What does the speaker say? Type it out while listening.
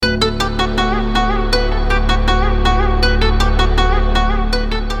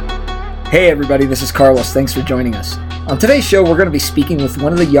Hey everybody, this is Carlos. Thanks for joining us. On today's show, we're going to be speaking with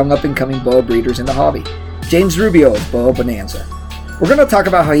one of the young up-and-coming boa breeders in the hobby, James Rubio of Boa Bonanza. We're going to talk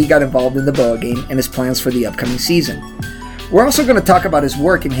about how he got involved in the boa game and his plans for the upcoming season. We're also going to talk about his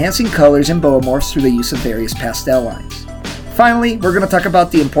work enhancing colors and boa morphs through the use of various pastel lines. Finally, we're going to talk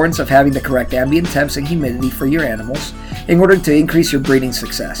about the importance of having the correct ambient temps and humidity for your animals in order to increase your breeding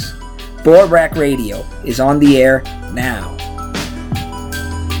success. Boa Rack Radio is on the air now.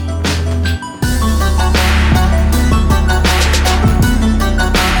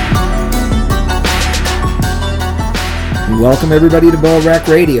 Welcome everybody to Boa Rack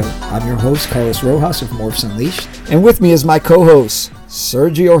Radio. I'm your host, Carlos Rojas of Morphs Unleashed. And with me is my co-host,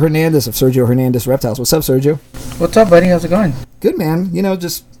 Sergio Hernandez of Sergio Hernandez Reptiles. What's up, Sergio? What's up, buddy? How's it going? Good, man. You know,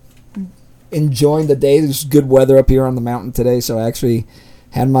 just enjoying the day. There's good weather up here on the mountain today, so I actually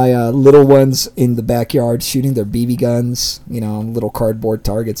had my little ones in the backyard shooting their BB guns, you know, on little cardboard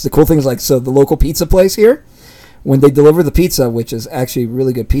targets. The cool thing is, like, so the local pizza place here, when they deliver the pizza, which is actually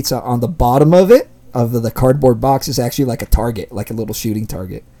really good pizza, on the bottom of it, of the cardboard box, is actually like a target, like a little shooting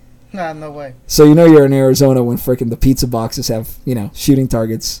target. Nah, no way. So you know you're in Arizona when frickin' the pizza boxes have, you know, shooting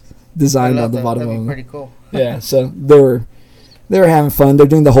targets designed on the bottom of them. That'd be pretty cool. Yeah, so they were having fun. They're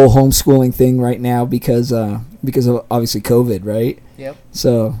doing the whole homeschooling thing right now because of obviously COVID, right? Yep.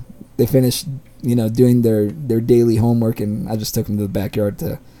 So they finished, you know, doing their daily homework, and I just took them to the backyard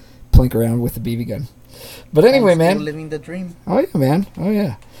to plink around with the BB gun. But anyway, man. Living the dream. Oh yeah, man. Oh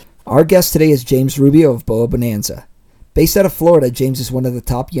yeah. Our guest today is James Rubio of Boa Bonanza. Based out of Florida, James is one of the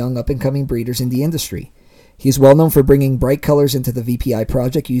top young up-and-coming breeders in the industry. He is well known for bringing bright colors into the VPI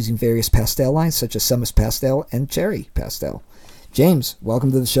project using various pastel lines such as Summers Pastel and Cherry Pastel. James,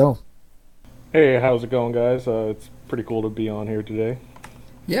 welcome to the show. Hey, how's it going, guys? It's pretty cool to be on here today.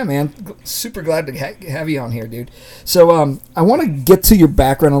 Yeah, man. Super glad to have you on here, dude. So I want to get to your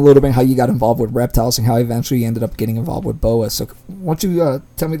background a little bit, how you got involved with reptiles and how eventually you ended up getting involved with boas. So why don't you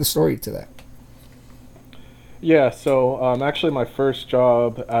tell me the story to that? Yeah, so actually my first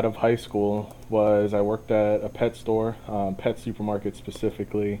job out of high school was I worked at a pet store, pet supermarket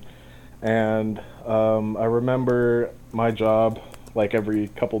specifically. And I remember my job, like every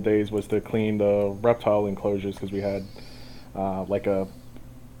couple days, was to clean the reptile enclosures because we had like a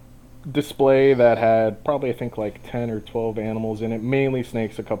display that had probably I think like 10 or 12 animals in it, mainly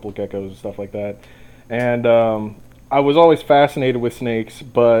snakes, a couple of geckos and stuff like that. And I was always fascinated with snakes,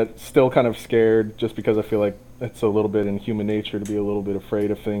 but still kind of scared just because I feel like it's a little bit in human nature to be a little bit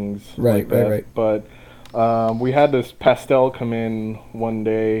afraid of things like that. Right. But we had this pastel come in one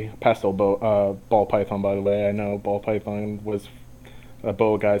day, pastel ball python, by the way. I know ball python was a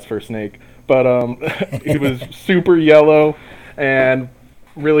boa guy's first snake, but it was super yellow and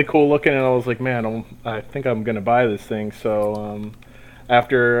really cool looking, and I was like, man, I think I'm gonna buy this thing. So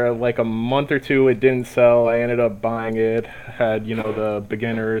after like a month or two, it didn't sell. I ended up buying it. Had, you know, the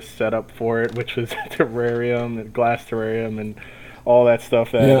beginner setup for it, which was a terrarium and glass terrarium and all that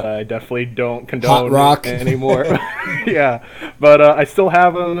stuff that I definitely don't condone Hot rock anymore. Yeah, but I still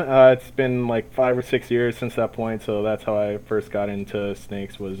have them. It's been like 5 or 6 years since that point, so that's how I first got into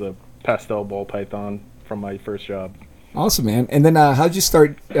snakes, was a pastel ball python from my first job. Awesome, man. And then how'd you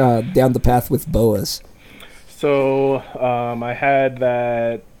start down the path with boas? So I had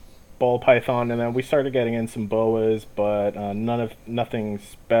that ball python, and then we started getting in some boas, but nothing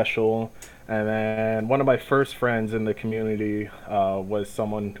special. And then one of my first friends in the community was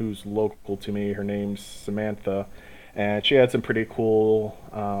someone who's local to me. Her name's Samantha, and she had some pretty cool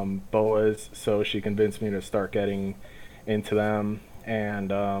boas, so she convinced me to start getting into them.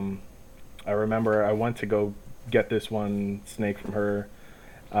 And I remember I went to go get this one snake from her,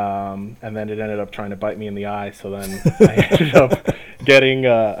 and then it ended up trying to bite me in the eye, so then I ended up getting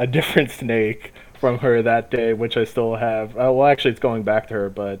a different snake from her that day, which I still have. Well, actually, it's going back to her,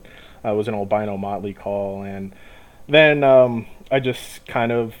 but it was an albino motley call. And then I just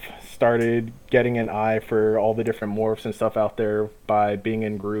kind of started getting an eye for all the different morphs and stuff out there by being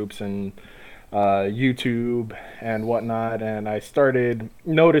in groups and YouTube and whatnot, and I started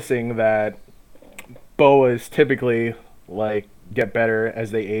noticing that boas typically like get better as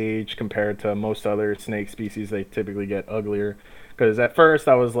they age compared to most other snake species. They typically get uglier, because at first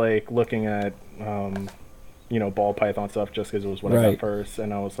I was like looking at you know, ball python stuff just because it was what I got first,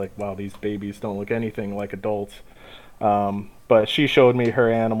 and I was like, wow, these babies don't look anything like adults. But she showed me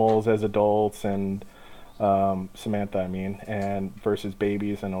her animals as adults, and Samantha, I mean, and versus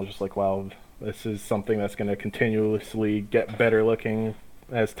babies, and I was just like, wow, this is something that's going to continuously get better looking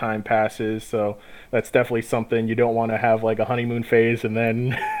as time passes. So that's definitely something you don't want to have like a honeymoon phase and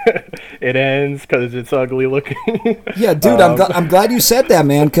then it ends because it's ugly looking. Yeah, dude, I'm glad you said that,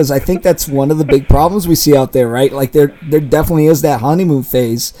 man, because I think that's one of the big problems we see out there, right? Like there definitely is that honeymoon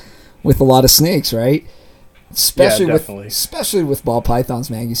phase with a lot of snakes, right? Especially with ball pythons,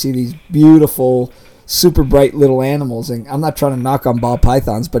 man. You see these beautiful, super bright little animals, and I'm not trying to knock on ball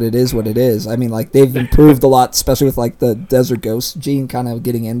pythons, but it is what it is. I mean, like they've improved a lot, especially with like the desert ghost gene kind of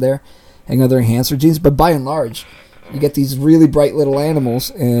getting in there and other enhancer genes. But by and large, you get these really bright little animals,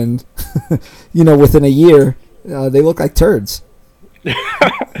 and within a year, they look like turds.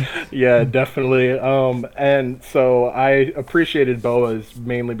 Yeah, definitely. And so I appreciated boas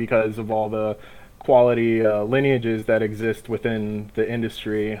mainly because of all the quality lineages that exist within the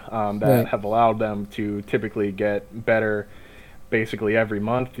industry that Right. have allowed them to typically get better basically every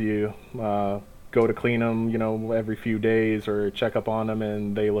month. You go to clean them, every few days or check up on them,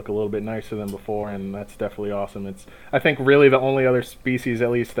 and they look a little bit nicer than before, and that's definitely awesome. It's, I think, really the only other species,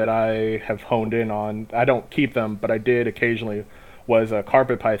 at least, that I have honed in on. I don't keep them, but I did occasionally, was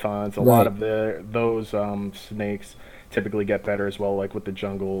carpet pythons. A lot Right. of those snakes typically get better as well, like with the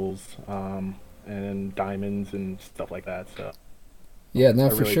jungles and diamonds and stuff like that. So Yeah, no, I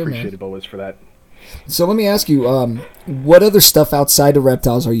for really sure, man. appreciated boas for that. So let me ask you, what other stuff outside of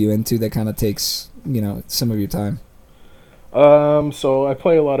reptiles are you into that kind of takes, some of your time? So I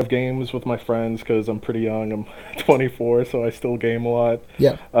play a lot of games with my friends because I'm pretty young. I'm 24, so I still game a lot.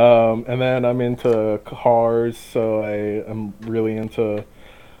 Yeah. And then I'm into cars, so I am really into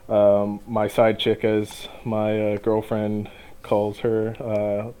my side chick, as my girlfriend calls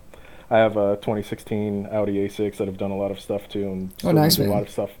her. I have a 2016 Audi A6 that I've done a lot of stuff to, and still nice, do a man. lot of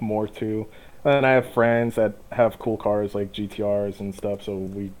stuff more to. And I have friends that have cool cars like GTRs and stuff, so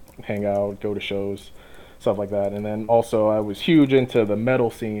we hang out, go to shows, stuff like that. And then also I was huge into the metal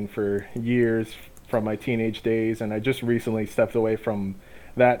scene for years from my teenage days, and I just recently stepped away from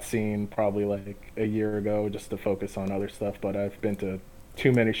that scene probably like a year ago just to focus on other stuff. But I've been to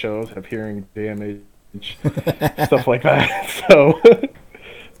too many shows, have hearing damage, stuff like that. So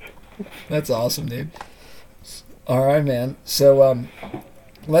That's awesome, dude. All right, man. So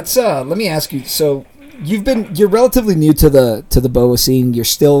let me ask you. So you're relatively new to the boa scene.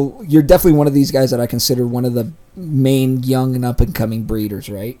 You're definitely one of these guys that I consider one of the main young and up and coming breeders,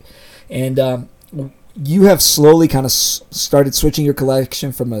 right? And you have slowly kind of started switching your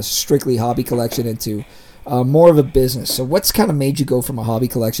collection from a strictly hobby collection into more of a business. So what's kind of made you go from a hobby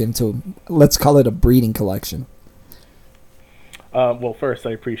collection to, let's call it, a breeding collection? well, first,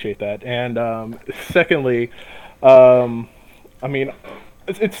 I appreciate that. And secondly, I mean,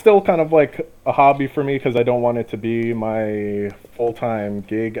 it's still kind of like a hobby for me because I don't want it to be my full-time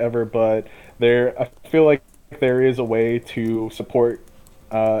gig ever. But I feel like there is a way to support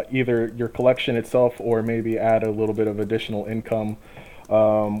either your collection itself or maybe add a little bit of additional income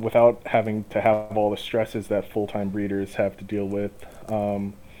without having to have all the stresses that full-time breeders have to deal with.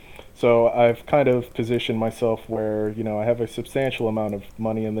 So I've kind of positioned myself where, I have a substantial amount of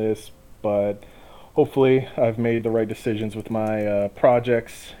money in this, but hopefully I've made the right decisions with my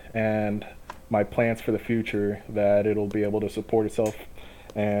projects and my plans for the future that it'll be able to support itself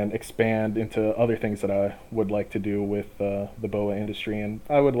and expand into other things that I would like to do with the boa industry. And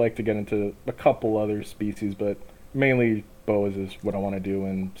I would like to get into a couple other species, but mainly boas is what I want to do,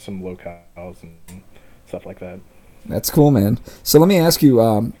 and some locales and stuff like that. That's cool, man. So let me ask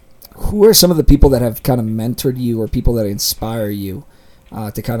you, who are some of the people that have kind of mentored you or people that inspire you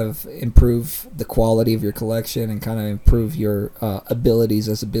to kind of improve the quality of your collection and kind of improve your abilities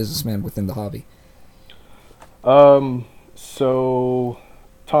as a businessman within the hobby? So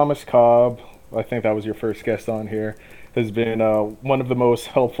Thomas Cobb, I think that was your first guest on here, has been one of the most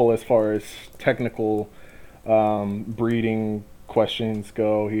helpful as far as technical breeding questions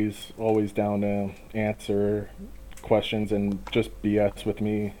go. He's always down to answer questions and just BS with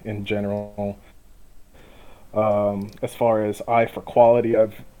me in general. As far as eye for quality,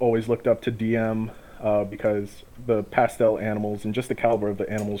 I've always looked up to DM because the pastel animals and just the caliber of the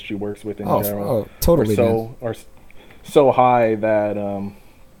animals she works with in general totally, are so high that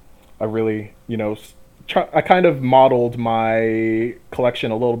I really, I kind of modeled my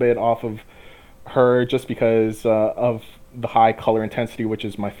collection a little bit off of her just because of the high color intensity, which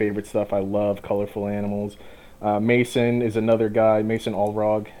is my favorite stuff. I love colorful animals. Mason is another guy. Mason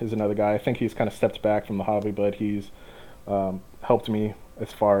Allrog is another guy. I think he's kind of stepped back from the hobby, but he's helped me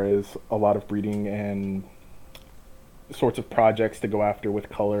as far as a lot of breeding and sorts of projects to go after with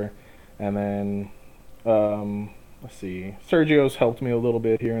color. And then, let's see, Sergio's helped me a little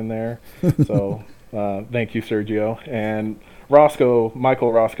bit here and there. So thank you, Sergio. And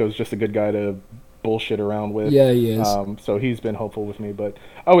Michael Roscoe is just a good guy to bullshit around with. Yeah, he is. So he's been helpful with me. But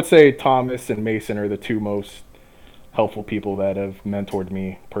I would say Thomas and Mason are the two most helpful people that have mentored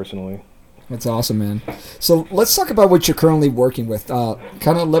me personally. That's awesome, man. So let's talk about what you're currently working with.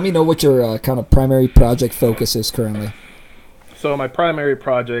 Kind of let me know what your kind of primary project focus is currently. So my primary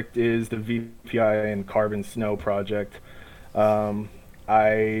project is the VPI and Carbon Snow project.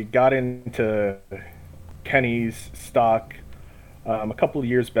 I got into Kenny's stock a couple of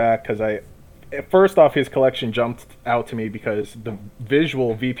years back because first off, his collection jumped out to me because the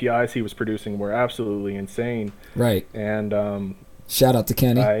visual VPIs he was producing were absolutely insane. Right. And shout out to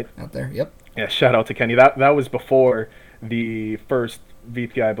Kenny right out there. Yep. Yeah, shout out to Kenny. That was before the first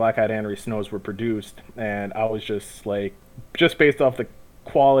VPI Black-Eyed Anery Snows were produced, and I was just like, just based off the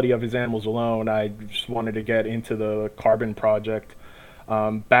quality of his animals alone, I just wanted to get into the Carbon project.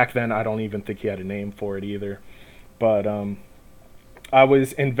 Back then, I don't even think he had a name for it either. But I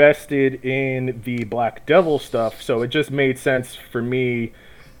was invested in the Black Devil stuff, so it just made sense for me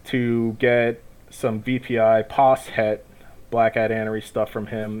to get some VPI Pos Het Black-Eyed Anery stuff from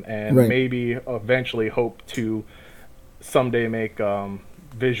him, and maybe eventually hope to someday make double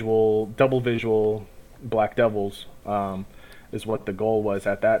visual Black Devils, is what the goal was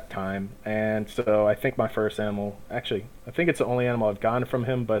at that time. And so I think my first animal, actually, I think it's the only animal I've gotten from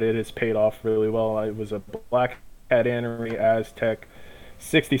him, but it has paid off really well. It was a Black-Eyed Anery Aztec,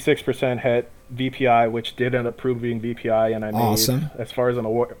 66% Het VPI, which did end up proving VPI, and I made, as far as I'm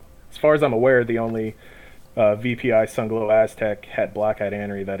aware, the only VPI Sunglow Aztec Het Black-Eyed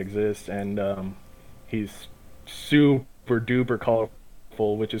Anery that exists, and he's super duper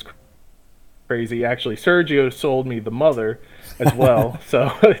colorful, which is crazy. Actually, Sergio sold me the mother as well,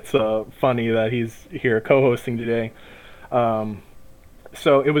 so it's funny that he's here co-hosting today.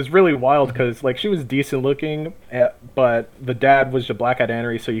 So it was really wild because like she was decent looking, but the dad was a Black-Eyed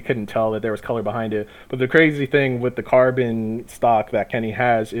Anery, so you couldn't tell that there was color behind it. But the crazy thing with the Carbon stock that Kenny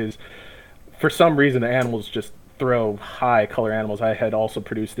has is, for some reason, the animals just throw high color animals. I had also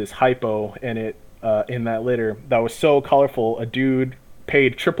produced this hypo in it, in that litter that was so colorful. A dude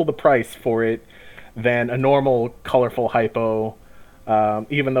paid triple the price for it than a normal colorful hypo,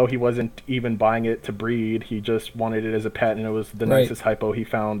 even though he wasn't even buying it to breed. He just wanted it as a pet, and it was the nicest hypo he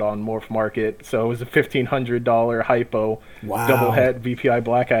found on Morph Market. So it was a $1,500 hypo, double Het VPI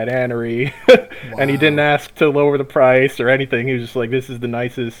Black-Eyed Anery. And he didn't ask to lower the price or anything. He was just like, this is the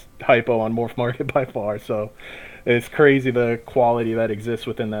nicest hypo on Morph Market by far. So it's crazy the quality that exists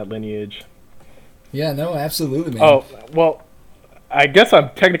within that lineage. Yeah, no, absolutely, man. Oh, well, I guess I'm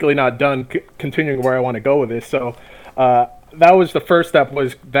technically not done continuing where I want to go with this. So that was the first step,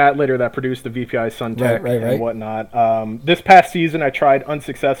 was that litter that produced the VPI Suntech and whatnot. This past season, I tried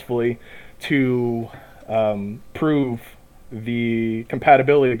unsuccessfully to prove the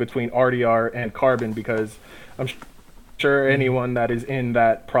compatibility between RDR and Carbon, because I'm sure anyone that is in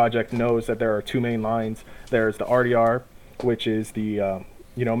that project knows that there are two main lines. There's the RDR, which is the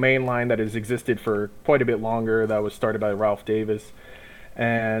main line that has existed for quite a bit longer, that was started by Ralph Davis,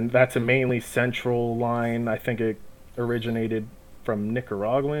 and that's a mainly central line. I think it originated from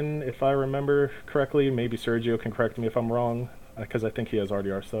Nicaraguan, if I remember correctly. Maybe Sergio can correct me if I'm wrong, because I think he has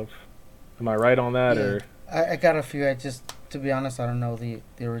RDR stuff. Am I right on that? Yeah. Or I got a few. To be honest, I don't know the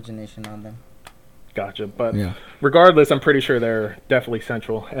origination on them. Gotcha. But regardless, I'm pretty sure they're definitely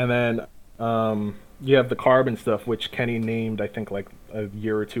central. And then you have the Carbon stuff, which Kenny named, I think, like a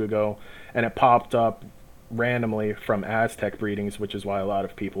year or two ago, and it popped up randomly from Aztec breedings, which is why a lot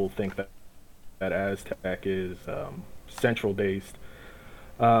of people think that Aztec is central based.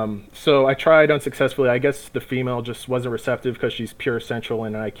 So I tried unsuccessfully. I guess the female just wasn't receptive because she's pure central,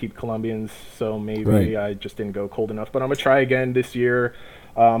 and I keep Colombians, so maybe I just didn't go cold enough. But I'm gonna try again this year.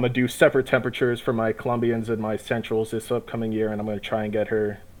 I'm gonna do separate temperatures for my Colombians and my centrals this upcoming year, and I'm gonna try and get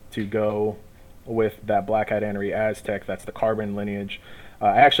her to go with that Black-Eyed Anery Aztec. That's the Carbon lineage. I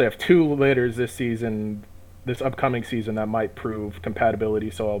actually have two litters this upcoming season that might prove compatibility,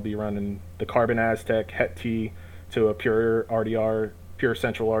 so I'll be running the Carbon Aztec Het T to a pure RDR, pure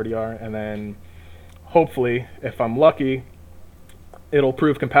central RDR, and then hopefully, if I'm lucky, it'll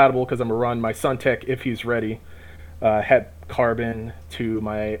prove compatible because I'm gonna run my Suntech, if he's ready, Het Carbon to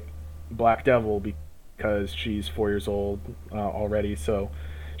my Black Devil, because she's 4 years old already, so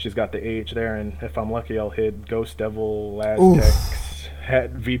she's got the age there, and if I'm lucky, I'll hit Ghost Devil, Aztecs,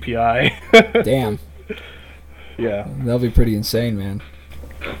 Het VPI. Damn. Yeah. That'll be pretty insane, man.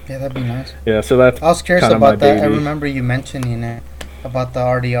 Yeah, that'd be nice. Yeah, so that's I was curious about that. Baby. I remember you mentioning it about the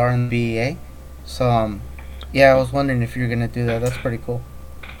RDR and BEA. So, yeah, I was wondering if you're going to do that. That's pretty cool.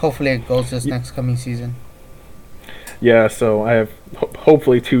 Hopefully it goes this next coming season. Yeah, so I have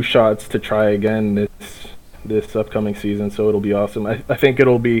hopefully 2 shots to try again this upcoming season, so it'll be awesome. I think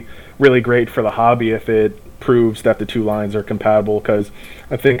it'll be really great for the hobby if it proves that the 2 lines are compatible, because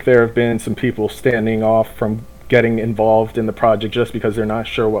I think there have been some people standing off from getting involved in the project just because they're not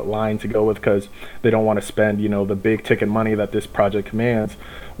sure what line to go with, because they don't want to spend the big ticket money that this project commands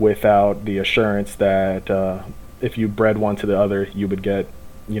without the assurance that if you bred one to the other, you would get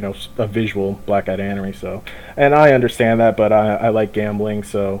a visual black-eyed anery. So, and I understand that, but I like gambling,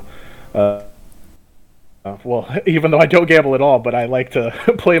 so well, even though I don't gamble at all, but I like to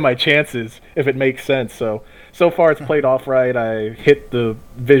play my chances if it makes sense. So far it's played off right. I hit the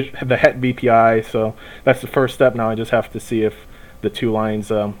het VPI, so that's the first step. Now I just have to see if the 2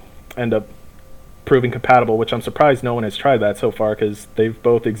 lines end up proving compatible, which I'm surprised no one has tried that so far, because they've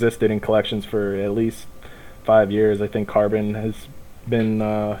both existed in collections for at least 5 years. I think Carbon has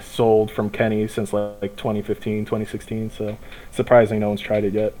been sold from Kenny since like 2015, 2016, so surprising no one's tried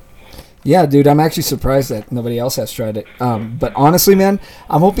it yet. Yeah, dude, I'm actually surprised that nobody else has tried it. But honestly, man,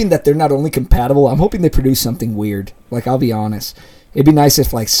 I'm hoping that they're not only compatible, I'm hoping they produce something weird. Like, I'll be honest. It'd be nice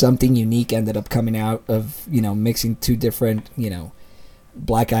if, like, something unique ended up coming out of, mixing 2 different,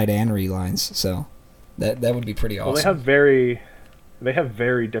 black-eyed anery lines. So that would be pretty awesome. Well, they have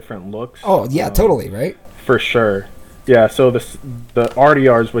very different looks. Oh, yeah, totally, right? For sure. Yeah, so the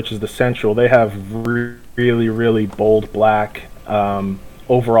RDRs, which is the Central, they have really, really bold black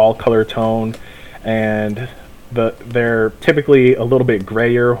overall color tone, and they're typically a little bit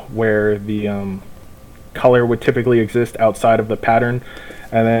grayer where the color would typically exist outside of the pattern,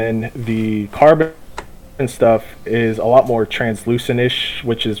 and then the Carbon stuff is a lot more translucent-ish,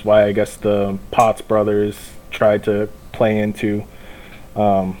 which is why I guess the Potts brothers tried to play into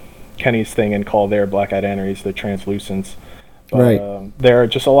Kenny's thing and call their black-eyed aneries the translucents. But, right. They're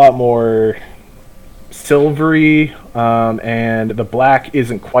just a lot more silvery, and the black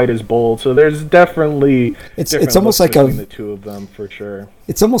isn't quite as bold, so there's definitely it's almost like between the 2 of them, for sure.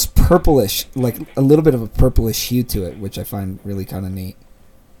 It's almost purplish, like a little bit of a purplish hue to it, which I find really kind of neat.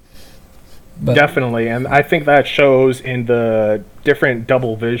 But definitely, and I think that shows in the different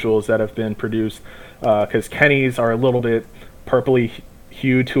double visuals that have been produced, because Kenny's are a little bit purpley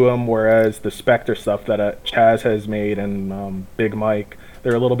hue to them, whereas the Spectre stuff that Chaz has made and Big Mike,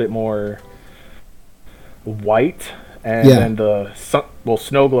 they're a little bit more white, and then the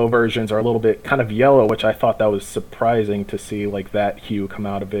Snow Glow versions are a little bit kind of yellow, which I thought that was surprising to see, like, that hue come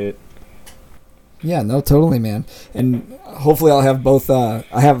out of it. Yeah, no, totally, man. And hopefully I'll have both. I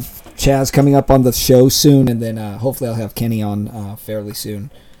have Chaz coming up on the show soon, and then hopefully I'll have Kenny on fairly soon.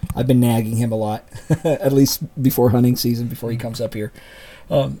 I've been nagging him a lot, at least before hunting season, before he comes up here.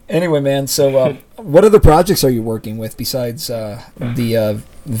 Anyway, man, so what other projects are you working with besides the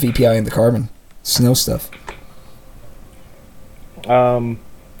VPI and the Carbon Snow stuff?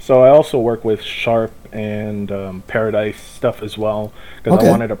 So I also work with Sharp and Paradise stuff as well, because I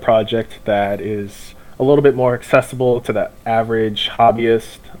wanted a project that is a little bit more accessible to the average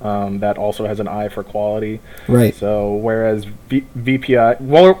hobbyist, that also has an eye for quality. Right. So whereas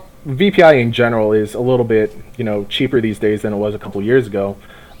VPI in general is a little bit cheaper these days than it was a couple years ago,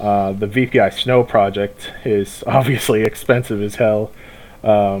 the VPI Snow project is obviously expensive as hell.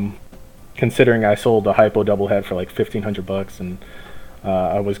 Considering I sold a Hypo double head for like $1,500, and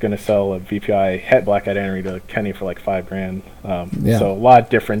I was going to sell a VPI het black-eyed anery to Kenny for like $5,000. So a lot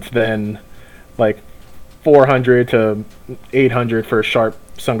different than like $400 to $800 for Sharp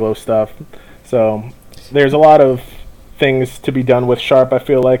Sunglow stuff. So there's a lot of things to be done with Sharp, I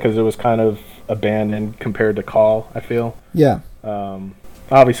feel like, because it was kind of abandoned compared to Call, I feel. Yeah.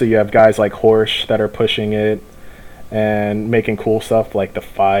 Obviously you have guys like Horsch that are pushing it and making cool stuff like the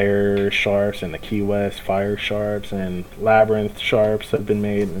Fire Sharps and the Key West Fire Sharps, and Labyrinth Sharps have been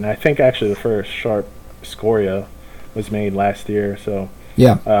made, and I think actually the first Sharp Scoria was made last year, so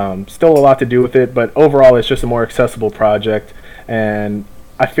yeah. Still a lot to do with it, but overall it's just a more accessible project, and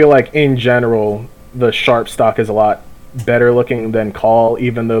I feel like in general the Sharp stock is a lot better looking than Call,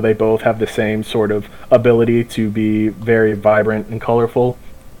 even though they both have the same sort of ability to be very vibrant and colorful.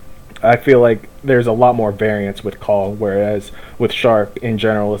 I feel like there's a lot more variance with Call, whereas with Sharp in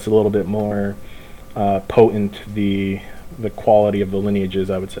general it's a little bit more potent, the quality of the lineages,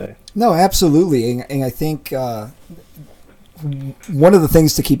 I would say. No, absolutely, and I think one of the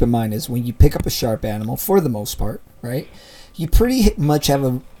things to keep in mind is when you pick up a Sharp animal, for the most part, right, you pretty much have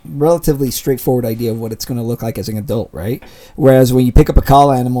a relatively straightforward idea of what it's going to look like as an adult, right? Whereas when you pick up a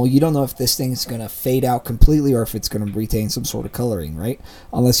Call animal, you don't know if this thing's going to fade out completely or if it's going to retain some sort of coloring, right?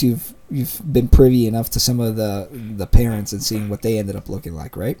 Unless you've been privy enough to some of the parents and seeing what they ended up looking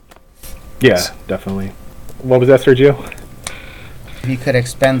like, right? Yeah, definitely. What was that, Sergio? If you could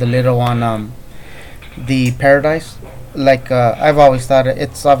expand a little on the Paradise, like I've always thought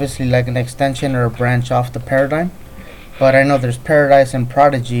it's obviously like an extension or a branch off the Paradigm, but I know there's Paradise and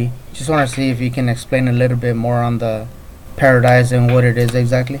Prodigy. Just want to see if you can explain a little bit more on the Paradise and what it is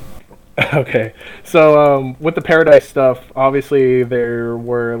exactly. Okay, so with the Paradise stuff, obviously there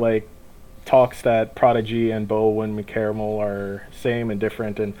were like talks that Prodigy and Bo Windman Caramel are same and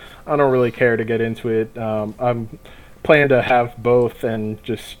different, and I don't really care to get into it. I'm planning to have both and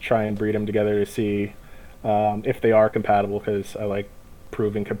just try and breed them together to see if they are compatible, because I like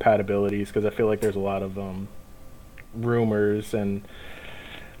proving compatibilities, because I feel like there's a lot of rumors and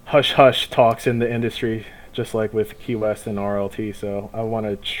hush hush talks in the industry, just like with Key West and RLT. So I want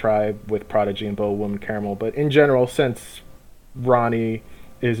to try with Prodigy and Bo Windman Caramel, but in general, since Ronnie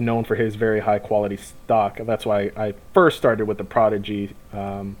is known for his very high quality stock, that's why I first started with the Prodigy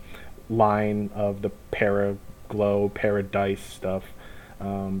line of the Paraglow Paradise stuff,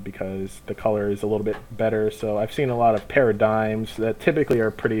 because the color is a little bit better. So I've seen a lot of Paradigms that typically are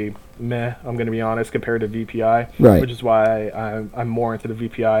pretty meh, I'm going to be honest, compared to VPI, Right. which is why I'm more into the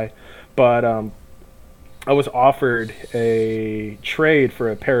VPI. But I was offered a trade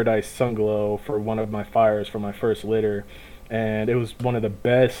for a Paradise Sunglow for one of my fires for my first litter, and it was one of the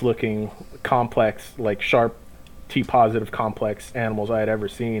best looking complex, like sharp T positive complex animals I had ever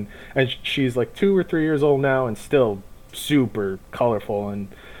seen. And she's like 2 or 3 years old now and still super colorful, and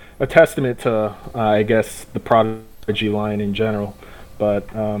a testament to I guess the Prodigy line in general. But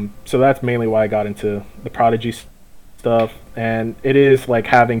so that's mainly why I got into the Prodigy stuff, and it is like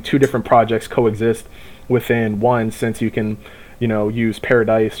having two different projects coexist within one, since you can, you know, use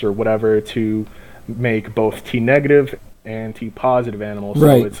Paradise or whatever to make both T negative and T positive animals.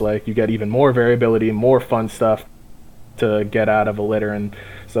 Right. So it's like you get even more variability, more fun stuff to get out of a litter, and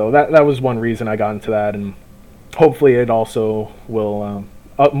so that was one reason I got into that. And hopefully it also will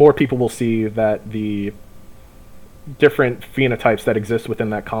more people will see that the different phenotypes that exist within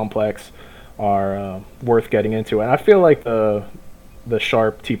that complex are worth getting into. And I feel like the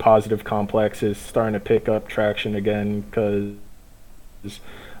sharp T positive complex is starting to pick up traction again, because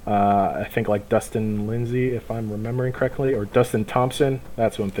I think like Dustin Lindsay, if I'm remembering correctly, or Dustin Thompson,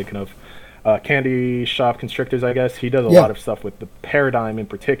 that's what I'm thinking of. Candy Shop Constrictors, I guess. He does a lot of stuff with the Paradigm in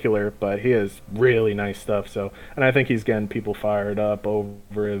particular, but he has really nice stuff. So, and I think he's getting people fired up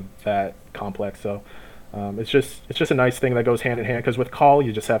over that complex. So, it's just a nice thing that goes hand in hand. Because with Call,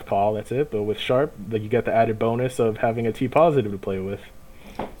 you just have Call, that's it. But with Sharp, you get the added bonus of having a T positive to play with.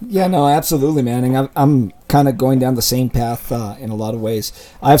 Yeah, no, absolutely, man. And I'm kind of going down the same path in a lot of ways.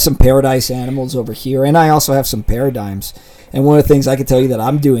 I have some Paradise animals over here, and I also have some Paradigms. And one of the things I can tell you that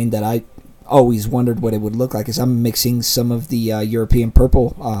I'm doing that I always wondered what it would look like is I'm mixing some of the European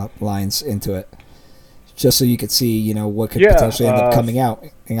purple lines into it, just so you could see, you know, what could potentially end up coming out.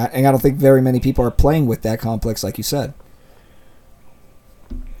 And I don't think very many people are playing with that complex, like you said.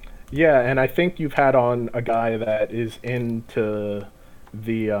 Yeah, and I think you've had on a guy that is into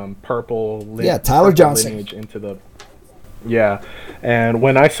the purple Tyler Johnson lineage into the and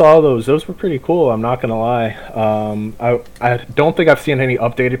when I saw those were pretty cool, I'm not gonna lie. I don't think I've seen any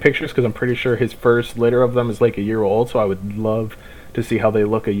updated pictures, because I'm pretty sure his first litter of them is like a year old, so I would love to see how they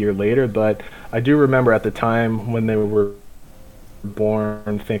look a year later. But I do remember at the time when they were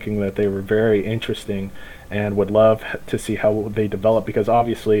born thinking that they were very interesting, and would love to see how they develop, because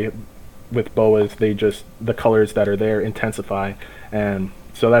obviously with boas, the colors that are there intensify, and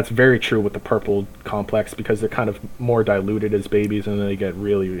so that's very true with the purple complex, because they're kind of more diluted as babies, and then they get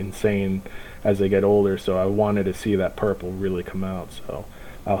really insane as they get older. So I wanted to see that purple really come out. So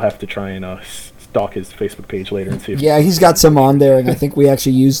I'll have to try and stalk his Facebook page later and see. Yeah, he's got some on there, and I think we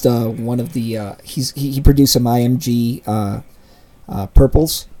actually used one of the. He produced some IMG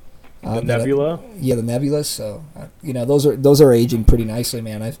purples. The Nebula. The Nebulas. So you know, those are aging pretty nicely,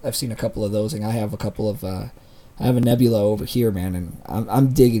 man. I've seen a couple of those, and I have a couple of. I have a Nebula over here, man, and I'm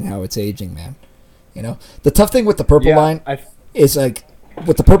digging how it's aging, man. You know, the tough thing with the purple line is, like,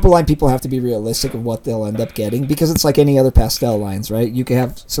 with the purple line, people have to be realistic of what they'll end up getting, because it's like any other pastel lines, right? You can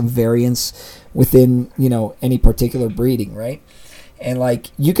have some variance within, you know, any particular breeding, right? And,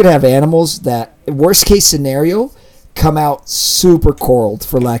 like, you could have animals that, worst case scenario, come out super coraled,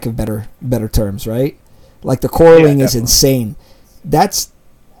 for lack of better terms, right? Like, the coraling is insane. That's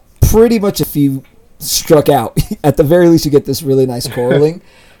pretty much if you struck out. At the very least, you get this really nice coraling.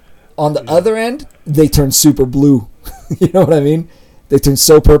 On the other end, they turn super blue. You know what I mean? They turn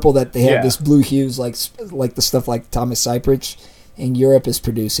so purple that they have this blue hues, like the stuff like Thomas Cyprich. in Europe is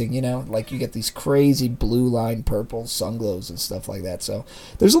producing. Like you get these crazy blue line purple sunglows and stuff like that. So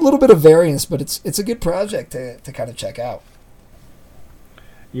there's a little bit of variance, but it's a good project to kind of check out.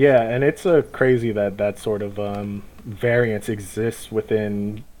 Yeah, and it's crazy that sort of variance exists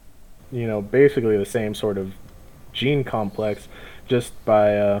within, basically the same sort of gene complex, just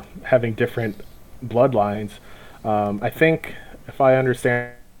by having different bloodlines. I think, if I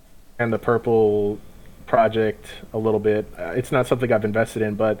understand the purple project a little bit, it's not something I've invested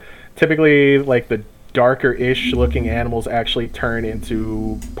in, but typically, like, the darker-ish looking animals actually turn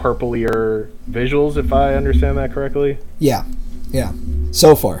into purplier visuals, if I understand that correctly. Yeah.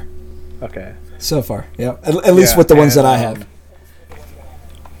 So far. Okay. So far, yeah. At least with the ones that I have.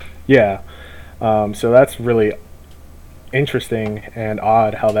 Yeah. So that's really interesting and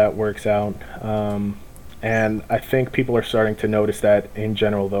odd how that works out. And I think people are starting to notice that in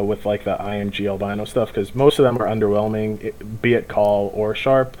general, though, with like the IMG albino stuff, because most of them are underwhelming, be it Call or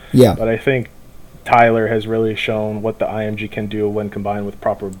Sharp. Yeah. But I think Tyler has really shown what the IMG can do when combined with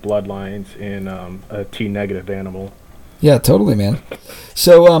proper bloodlines in a T-negative animal. Yeah, totally, man.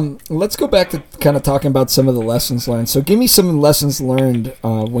 So let's go back to kind of talking about some of the lessons learned. So give me some lessons learned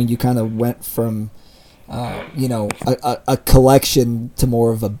when you kind of went from, a collection to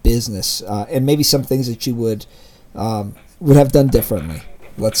more of a business, and maybe some things that you would have done differently,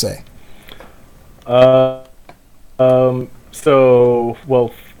 let's say.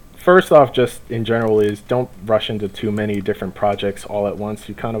 First off, just in general, is don't rush into too many different projects all at once.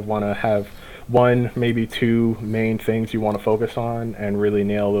 You kind of want to have one, maybe two main things you want to focus on and really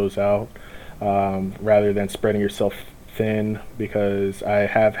nail those out, rather than spreading yourself thin, because I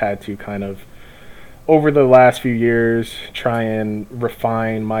have had to kind of, over the last few years, try and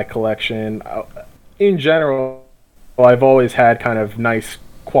refine my collection. In general, I've always had kind of nice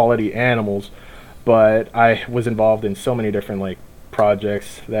quality animals, but I was involved in so many different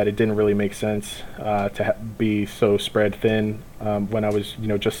projects that it didn't really make sense to be so spread thin when I was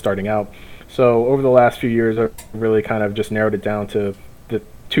just starting out. So over the last few years, I've really kind of just narrowed it down to the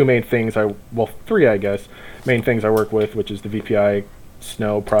two main things, three, I guess, main things I work with, which is the VPI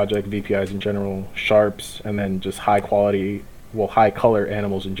Snow project, VPIs in general, Sharps, and then just high quality, high color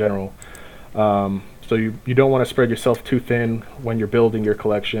animals in general. So you don't want to spread yourself too thin when you're building your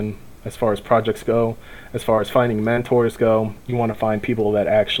collection as far as projects go. As far as finding mentors go, you want to find people that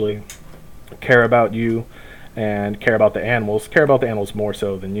actually care about you and care about the animals more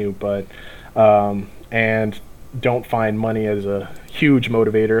so than you, but and don't find money as a huge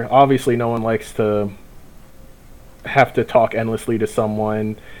motivator. Obviously, no one likes to have to talk endlessly to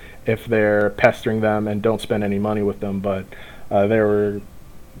someone if they're pestering them and don't spend any money with them, but there were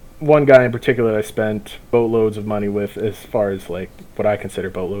one guy in particular I spent boatloads of money with, as far as what I consider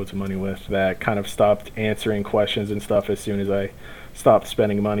boatloads of money with, that kind of stopped answering questions and stuff as soon as I stopped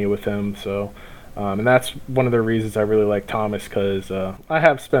spending money with him. So and that's one of the reasons I really like Thomas, because I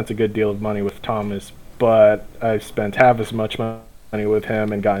have spent a good deal of money with Thomas, but I've spent half as much money with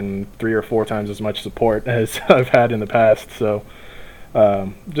him and gotten 3 or 4 times as much support as I've had in the past. So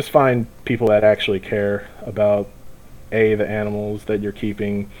just find people that actually care about the animals that you're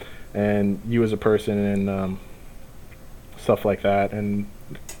keeping and you as a person, and stuff like that. And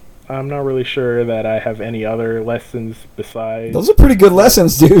I'm not really sure that I have any other lessons besides... Those are pretty good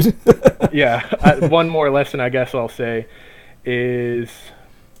lessons, dude. Yeah. One more lesson I guess I'll say is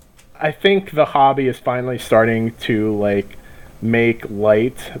I think the hobby is finally starting to make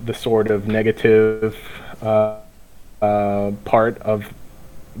light the sort of negative part of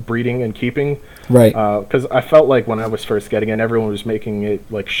breeding and keeping. Right. Because I felt like when I was first getting in, everyone was making it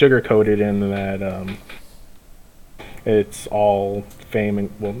sugar coated in that it's all fame and,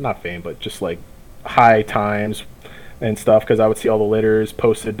 well, not fame, but just high times and stuff, because I would see all the litters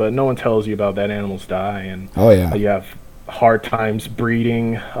posted, but no one tells you about that animals die, and you have hard times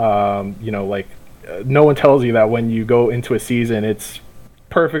breeding. No one tells you that when you go into a season, it's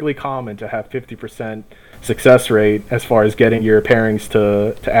perfectly common to have 50% success rate as far as getting your pairings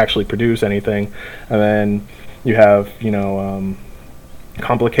to actually produce anything, and then you have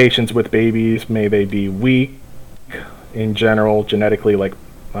complications with babies. May they be weak in general genetically,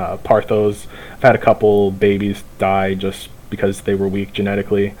 Parthos. I've had a couple babies die just because they were weak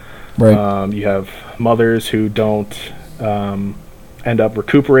genetically. Right. You have mothers who don't end up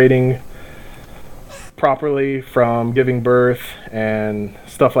recuperating properly from giving birth and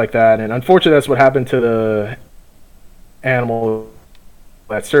stuff like that. And unfortunately, that's what happened to the animal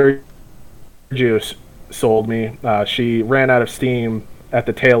that Sergio sold me. She ran out of steam at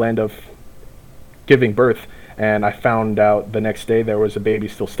the tail end of giving birth, and I found out the next day there was a baby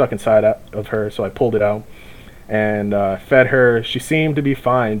still stuck inside of her, so I pulled it out. and fed her. She seemed to be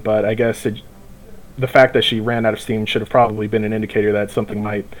fine, but I guess the fact that she ran out of steam should have probably been an indicator that something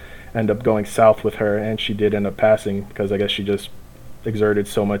might end up going south with her, and she did end up passing because I guess she just exerted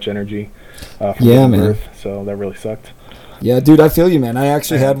so much energy from man. birth, so that really sucked. Yeah, dude, I feel you, man. I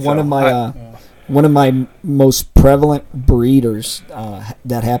actually had one of my most prevalent breeders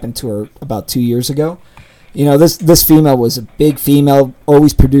that happened to her about 2 years ago. You know, this female was a big female,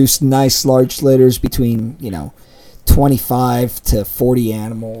 always produced nice large litters between, 25 to 40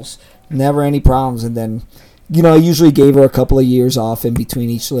 animals. Never any problems. And then, I usually gave her a couple of years off in between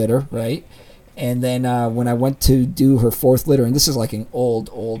each litter, right? And then when I went to do her fourth litter, and this is like an old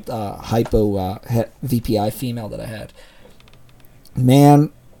hypo VPI female that I had.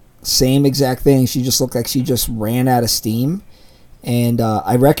 Man, same exact thing. She just looked like she just ran out of steam. And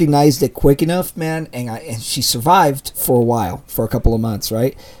I recognized it quick enough, man, and she survived for a while, for a couple of months,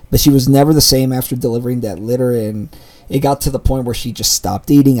 right? But she was never the same after delivering that litter, and it got to the point where she just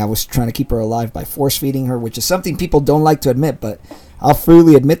stopped eating. I was trying to keep her alive by force-feeding her, which is something people don't like to admit, but I'll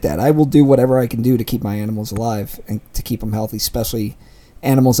freely admit that. I will do whatever I can do to keep my animals alive and to keep them healthy, especially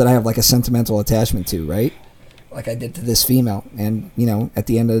animals that I have like a sentimental attachment to, right? Like I did to this female. And, at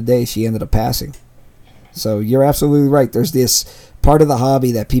the end of the day, she ended up passing. So you're absolutely right. There's this part of the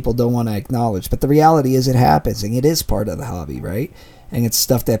hobby that people don't want to acknowledge. But the reality is it happens, and it is part of the hobby, right? And it's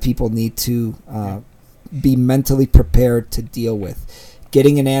stuff that people need to be mentally prepared to deal with.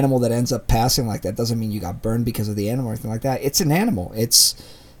 Getting an animal that ends up passing like that doesn't mean you got burned because of the animal or anything like that. It's an animal. It's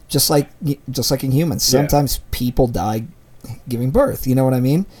just like in humans. Sometimes people die giving birth. You know what I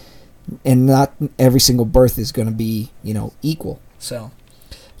mean? And not every single birth is going to be, equal. So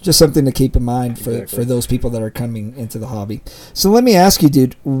just something to keep in mind for those people that are coming into the hobby. So let me ask you,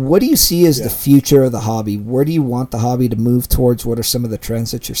 dude, what do you see as the future of the hobby? Where do you want the hobby to move towards? What are some of the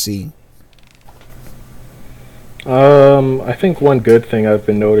trends that you're seeing? I think one good thing I've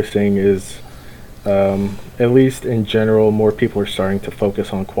been noticing is, at least in general, more people are starting to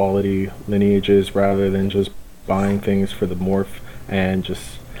focus on quality lineages rather than just buying things for the morph and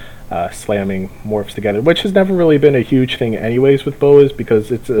just slamming morphs together, which has never really been a huge thing anyways with boas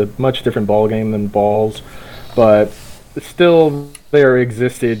because it's a much different ball game than balls, but still there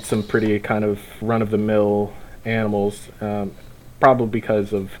existed some pretty kind of run-of-the-mill animals, probably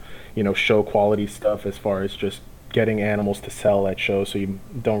because of show quality stuff as far as just getting animals to sell at shows, so you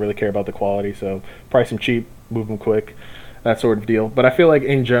don't really care about the quality, so price them cheap, move them quick, that sort of deal. But I feel like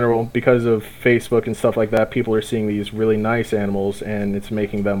in general, because of Facebook and stuff like that, people are seeing these really nice animals, and it's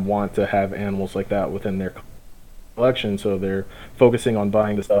making them want to have animals like that within their collection, so they're focusing on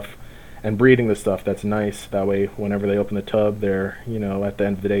buying the stuff and breeding the stuff that's nice. That way, whenever they open the tub, they're, at the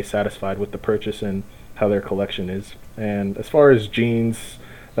end of the day, satisfied with the purchase and how their collection is. And as far as genes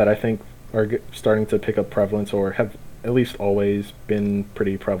that I think are starting to pick up prevalence, or have at least always been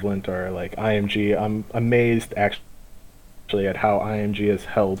pretty prevalent, are like IMG. I'm amazed, actually, at how IMG has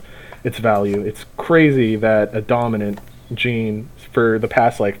held its value. It's crazy that a dominant gene for the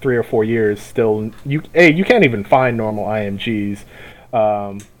past like 3 or 4 years still you can't even find normal IMGs,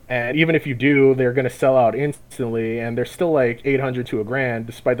 and even if you do, they're going to sell out instantly, and they're still like 800 to $1,000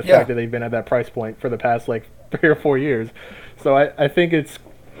 despite the fact that they've been at that price point for the past like 3 or 4 years. So I think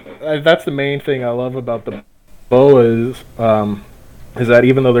that's the main thing I love about the boas, is that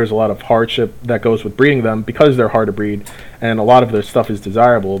even though there's a lot of hardship that goes with breeding them, because they're hard to breed and a lot of their stuff is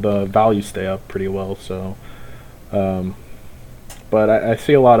desirable, the values stay up pretty well. So, but I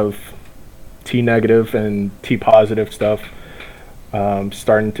see a lot of T negative and T positive stuff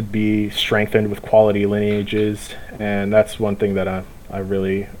starting to be strengthened with quality lineages, and that's one thing that I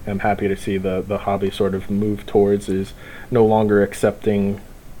really am happy to see the hobby sort of move towards, is no longer accepting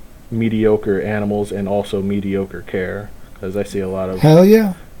mediocre animals and also mediocre care, because I see a lot of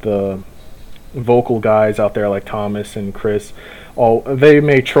the vocal guys out there like Thomas and Chris. They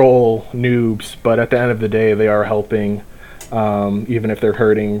may troll noobs, but at the end of the day they are helping, even if they're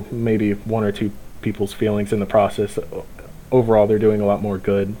hurting maybe 1 or 2 people's feelings in the process. Overall they're doing a lot more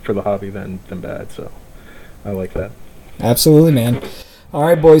good for the hobby than bad, so I like that. Absolutely, man. All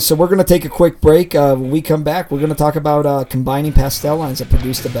right, boys, so we're going to take a quick break. When we come back, we're going to talk about combining pastel lines that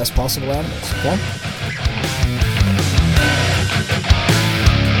produce the best possible animals, okay?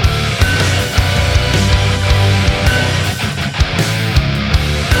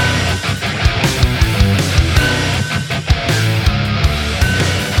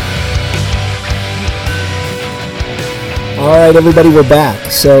 All right, everybody, we're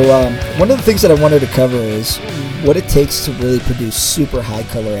back. So one of the things that I wanted to cover is what it takes to really produce super high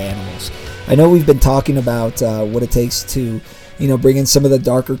color animals. I know we've been talking about what it takes to, bring in some of the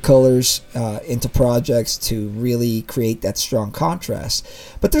darker colors into projects to really create that strong contrast.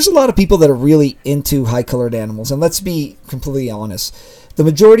 But there's a lot of people that are really into high-colored animals, and let's be completely honest. The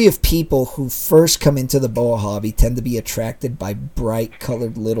majority of people who first come into the boa hobby tend to be attracted by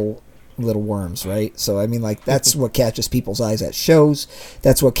bright-colored little worms, right? So I mean, like, that's what catches people's eyes at shows.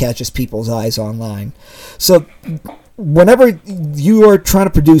 That's what catches people's eyes online. So whenever you are trying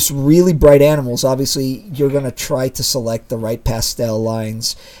to produce really bright animals, obviously you're going to try to select the right pastel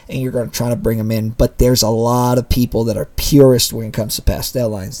lines, and you're going to try to bring them in. But there's a lot of people that are purists when it comes to pastel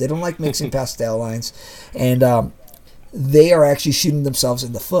lines. They don't like mixing pastel lines, and they are actually shooting themselves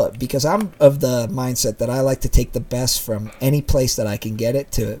in the foot, because I'm of the mindset that I like to take the best from any place that I can get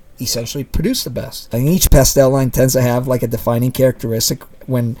it to essentially produce the best. And each pastel line tends to have like a defining characteristic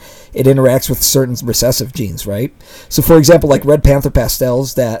when it interacts with certain recessive genes, right? So for example, like Red Panther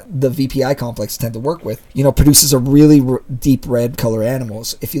pastels that the VPI complex tend to work with, produces a really deep red color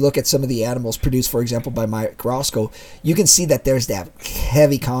animals. If you look at some of the animals produced, for example, by Mike Roscoe, you can see that there's that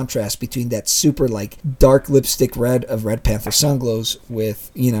heavy contrast between that super like dark lipstick red of Red Panther Sunglows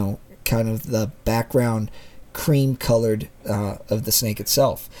with, kind of the background cream colored of the snake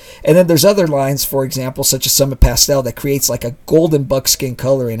itself. And then there's other lines, for example, such as Summit Pastel, that creates like a golden buckskin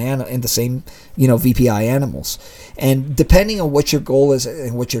color in the same VPI animals. And depending on what your goal is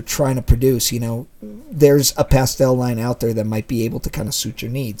and what you're trying to produce, there's a pastel line out there that might be able to kind of suit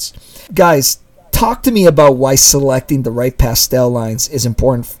your needs. Guys, talk to me about why selecting the right pastel lines is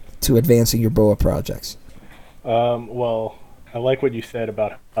important to advancing your boa projects. Well, I like what you said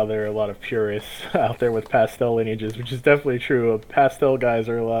about how there are a lot of purists out there with pastel lineages, which is definitely true. Pastel guys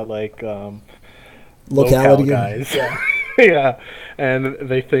are a lot like locality guys. Yeah. Yeah, and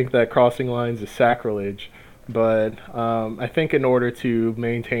they think that crossing lines is sacrilege. But I think in order to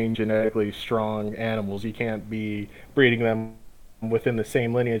maintain genetically strong animals, you can't be breeding them within the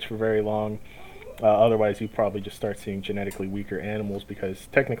same lineage for very long. Otherwise, you probably just start seeing genetically weaker animals, because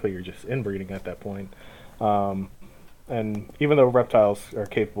technically you're just inbreeding at that point. And even though reptiles are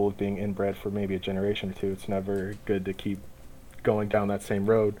capable of being inbred for maybe a generation or two, it's never good to keep going down that same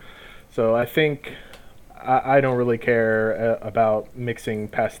road. So I think I don't really care about mixing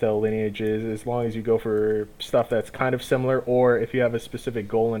pastel lineages, as long as you go for stuff that's kind of similar, or if you have a specific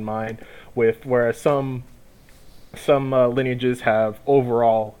goal in mind. Whereas some lineages have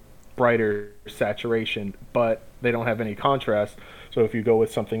overall brighter saturation, but they don't have any contrast. So if you go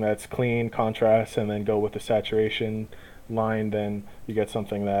with something that's clean, contrast, and then go with the saturation line, then you get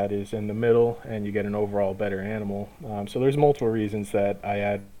something that is in the middle, and you get an overall better animal. So there's multiple reasons that I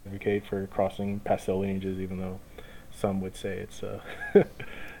advocate for crossing pastel lineages, even though some would say it's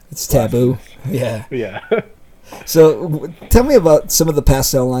it's taboo. Yeah. Yeah. So tell me about some of the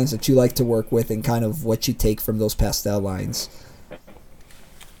pastel lines that you like to work with, and kind of what you take from those pastel lines.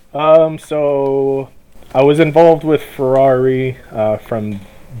 So I was involved with Ferrari from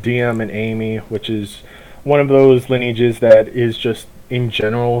DM and Amy, which is one of those lineages that is just in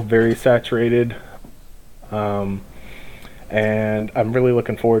general very saturated. And I'm really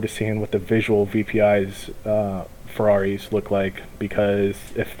looking forward to seeing what the visual VPI's Ferraris look like, because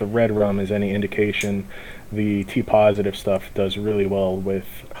if the red rum is any indication, the T positive stuff does really well with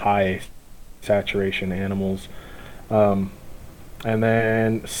high saturation animals. And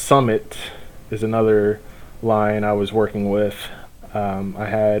then Summit is another line I was working with. I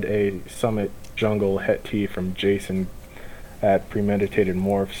had a Summit Jungle Het T from Jason at Premeditated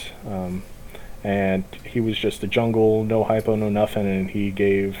Morphs, and he was just a jungle, no hypo, no nothing, and he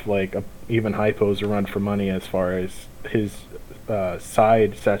gave like even hypos a run for money as far as his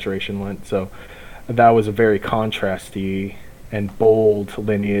side saturation went. So that was a very contrasty and bold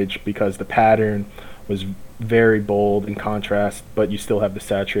lineage, because the pattern was very bold in contrast, but you still have the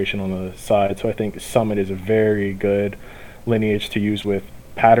saturation on the side. So I think Summit is a very good lineage to use with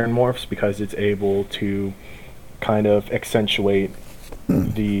pattern morphs, because it's able to kind of accentuate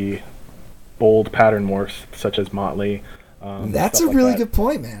the bold pattern morphs, such as Motley. That's a really good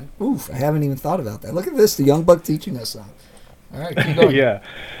point, man. Oof, I haven't even thought about that. Look at this, the young buck teaching us something. All right, keep going.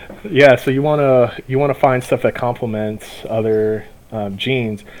 Yeah. So you wanna find stuff that complements other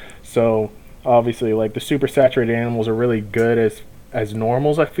genes. So obviously, like, the super saturated animals are really good as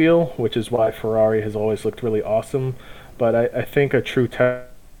normals, I feel, which is why Ferrari has always looked really awesome. But I think a true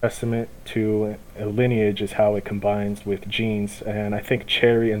testament to a lineage is how it combines with genes, and I think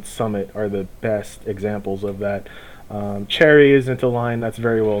Cherry and Summit are the best examples of that. Cherry isn't a line that's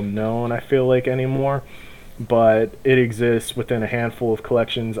very well known, I feel like, anymore, but it exists within a handful of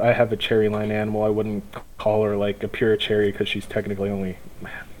collections. I have a Cherry line animal. I wouldn't call her like a pure Cherry, because she's technically only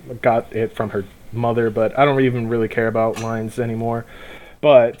got it from her mother, but I don't even really care about lines anymore.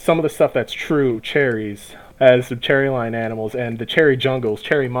 But some of the stuff that's true cherries, as the cherry line animals and the cherry jungles,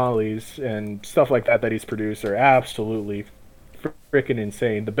 cherry mollies, and stuff like that he's produced are absolutely freaking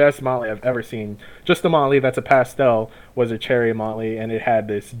insane. The best molly I've ever seen, just the molly that's a pastel, was a cherry molly, and it had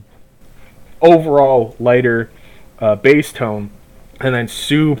this overall lighter base tone, and then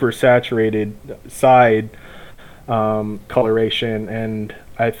super saturated side coloration. And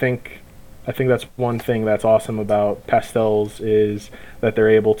I think that's one thing that's awesome about pastels, is that they're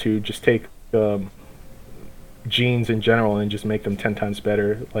able to just take genes in general and just make them 10 times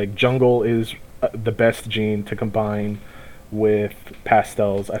better. Like jungle is the best gene to combine with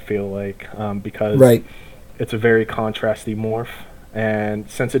pastels, I feel like, because Right. it's a very contrasty morph, and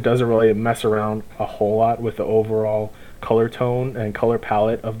since it doesn't really mess around a whole lot with the overall color tone and color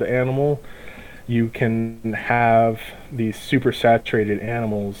palette of the animal, you can have these super saturated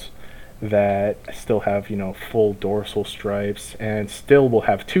animals that still have, full dorsal stripes, and still will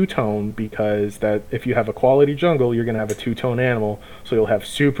have two-tone, because that if you have a quality jungle, you're going to have a two-tone animal, so you'll have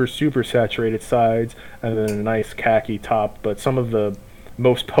super saturated sides and then a nice khaki top. But some of the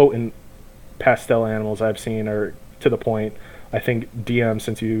most potent pastel animals I've seen are to the point, I think DM,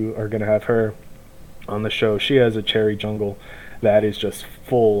 since you are going to have her on the show, she has a cherry jungle that is just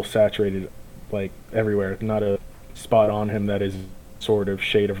full saturated, like everywhere, not a spot on him that is sort of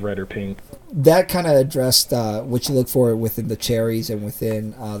shade of red or pink. That kind of addressed what you look for within the cherries and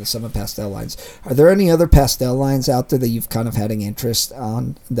within the summer pastel lines. Are there any other pastel lines out there that you've kind of had an interest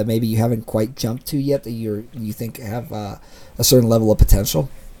on that maybe you haven't quite jumped to yet, that you think have a certain level of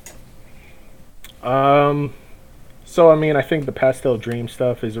potential? So I mean, I think the Pastel Dream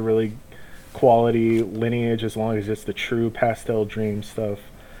stuff is a really quality lineage, as long as it's the true Pastel Dream stuff.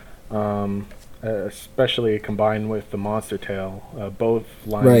 Especially combined with the Monster Tail. Both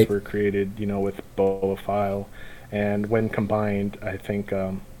lines Right. were created, with Boa File, and when combined, I think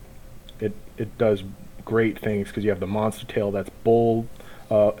it does great things, because you have the Monster Tail that's bold,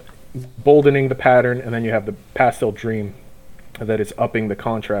 boldening the pattern, and then you have the Pastel Dream that is upping the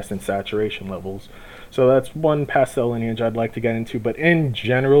contrast and saturation levels. So that's one pastel lineage I'd like to get into. But in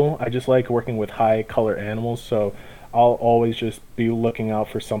general, I just like working with high color animals, so I'll always just be looking out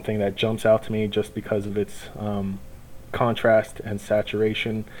for something that jumps out to me just because of its contrast and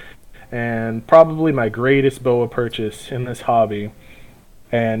saturation. And probably my greatest boa purchase in this hobby,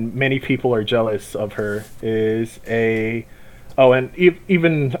 and many people are jealous of her, is even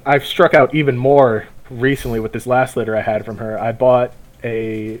I've struck out even more recently with this last litter I had from her. I bought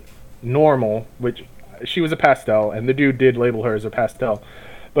a normal, which she was a pastel, and the dude did label her as a pastel,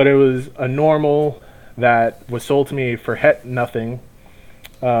 but it was a normal that was sold to me for nothing,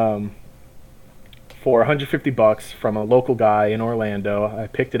 for $150 from a local guy in Orlando. I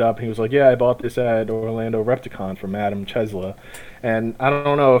picked it up, and he was like, "Yeah, I bought this at Orlando Repticon from Adam Chesla." And I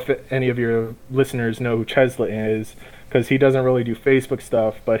don't know if any of your listeners know who Chesla is, because he doesn't really do Facebook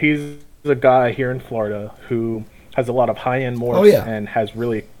stuff, but he's a guy here in Florida who has a lot of high-end morphs. Oh, yeah. And has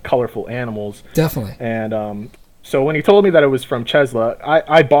really colorful animals. Definitely. And so when he told me that it was from Chesla,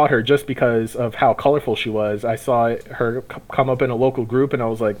 I bought her just because of how colorful she was. I saw her come up in a local group, and I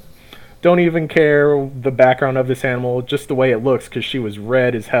was like, don't even care the background of this animal, just the way it looks, because she was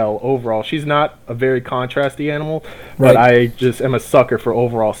red as hell overall. She's not a very contrasty animal, but Right. I just am a sucker for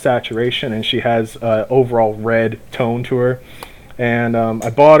overall saturation, and she has overall red tone to her. And I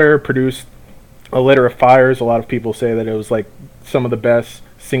bought her, produced a litter of fires. A lot of people say that it was like some of the best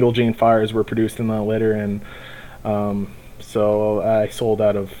single gene fires were produced in that litter, and so I sold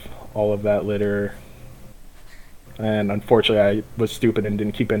out of all of that litter, and unfortunately I was stupid and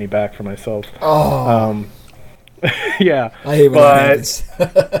didn't keep any back for myself. Oh, Yeah, I hate when that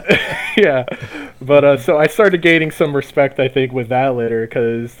happens. yeah, but so I started gaining some respect, I think, with that litter,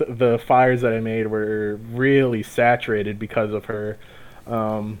 because the fires that I made were really saturated because of her.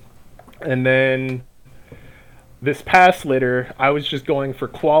 And then this past litter, I was just going for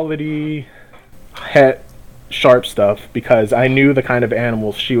quality het sharp stuff, because I knew the kind of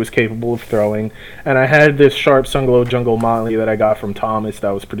animals she was capable of throwing. And I had this sharp Sunglow Jungle Motley that I got from Thomas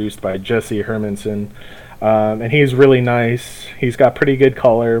that was produced by Jesse Hermanson. And he's really nice. He's got pretty good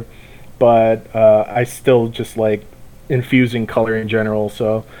color, but I still just like infusing color in general.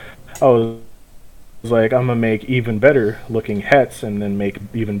 So I was like, I'm going to make even better looking hets and then make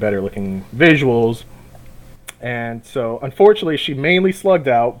even better looking visuals. And so unfortunately she mainly slugged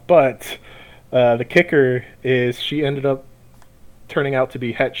out, but the kicker is she ended up turning out to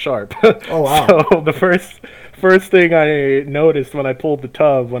be het sharp. Oh, wow. So the first thing I noticed when I pulled the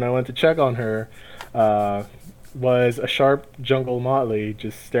tub, when I went to check on her, was a sharp jungle motley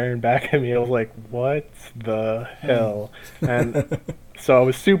just staring back at me. I was like, what the hell? And so I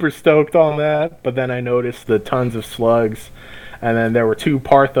was super stoked on that, but then I noticed the tons of slugs, and then there were two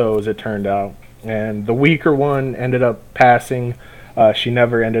Parthos, it turned out. And the weaker one ended up passing. She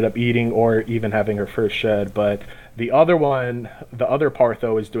never ended up eating or even having her first shed, but the other one, the other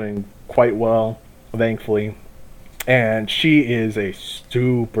Partho, is doing quite well, thankfully. And she is a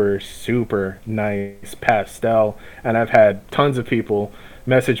super, super nice pastel. And I've had tons of people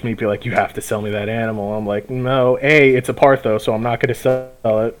message me, be like, you have to sell me that animal. I'm like, no, A, it's a Partho, so I'm not going to sell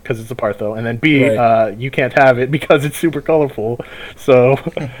it because it's a Partho. And then B, Right. you can't have it because it's super colorful. So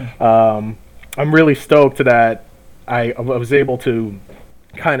I'm really stoked that I was able to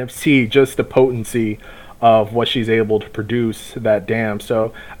kind of see just the potency of what she's able to produce, that dam.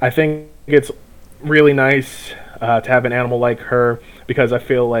 So I think it's really nice to have an animal like her, because I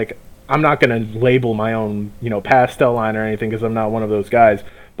feel like I'm not going to label my own, pastel line or anything, because I'm not one of those guys.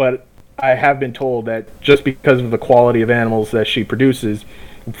 But I have been told that just because of the quality of animals that she produces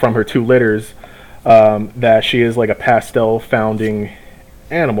from her two litters, that she is like a pastel founding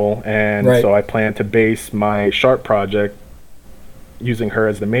animal, and Right. so I plan to base my Sharp project using her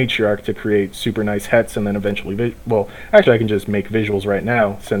as the matriarch to create super nice hets, and then eventually, well, actually, I can just make visuals right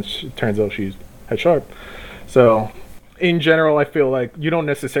now since it turns out she's het Sharp. So, in general, I feel like you don't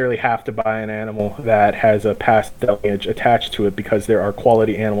necessarily have to buy an animal that has a pastel lineage attached to it, because there are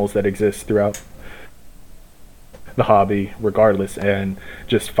quality animals that exist throughout the hobby regardless, and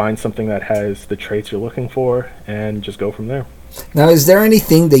just find something that has the traits you're looking for and just go from there. Now, is there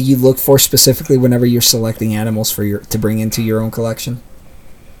anything that you look for specifically whenever you're selecting animals for your to bring into your own collection?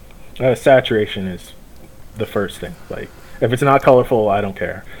 Saturation is the first thing. Like, if it's not colorful, I don't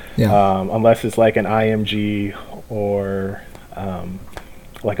care. Yeah. Unless it's like an IMG or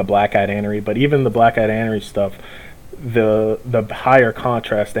like a black-eyed anery. But even the black-eyed anery stuff, the higher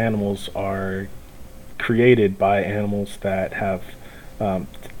contrast animals are created by animals that have,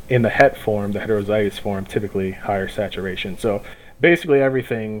 in the het form, the heterozygous form, typically higher saturation. So basically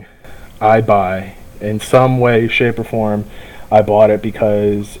everything I buy in some way, shape, or form, I bought it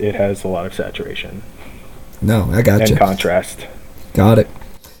because it has a lot of saturation No, I got and you. contrast. Got it.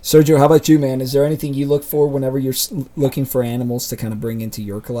 Sergio, how about you, man? Is there anything you look for whenever you're looking for animals to kind of bring into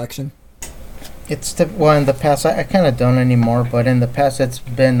your collection? Well, in the past, I kind of don't anymore, but in the past, it's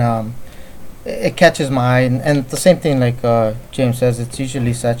been, it catches my eye. And the same thing, like James says, it's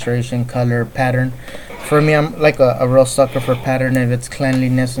usually saturation, color, pattern. For me, I'm like a real sucker for pattern if it's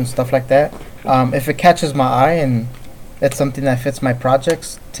cleanliness and stuff like that. If it catches my eye and it's something that fits my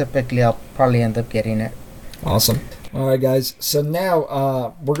projects, typically I'll probably end up getting it. Awesome. All right, guys. So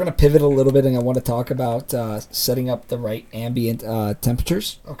now we're going to pivot a little bit, and I want to talk about setting up the right ambient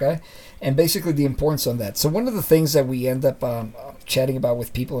temperatures, okay? And basically the importance on that. So one of the things that we end up chatting about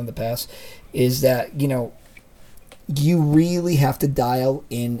with people in the past is that, you really have to dial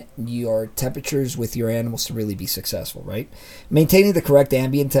in your temperatures with your animals to really be successful, right? Maintaining the correct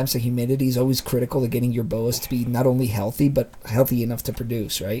ambient temps and humidity is always critical to getting your boas to be not only healthy, but healthy enough to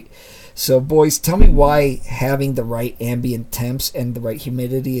produce, right? So, boys, tell me why having the right ambient temps and the right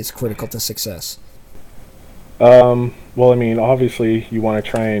humidity is critical to success. Well, I mean, obviously, you want to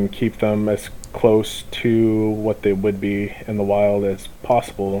try and keep them as close to what they would be in the wild as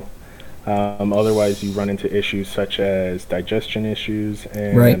possible. Otherwise, you run into issues such as digestion issues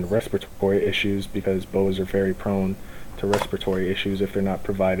and Right. respiratory issues, because boas are very prone to respiratory issues if they're not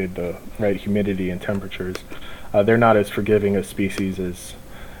provided the right humidity and temperatures. They're not as forgiving a species as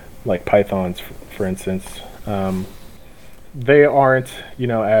like pythons, for instance. They aren't,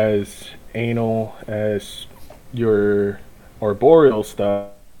 as anal as your arboreal stuff,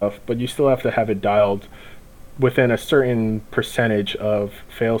 but you still have to have it dialed within a certain percentage of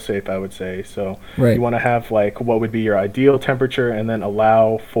failsafe, I would say. So Right. you want to have like what would be your ideal temperature, and then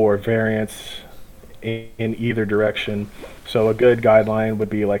allow for variance in either direction. So a good guideline would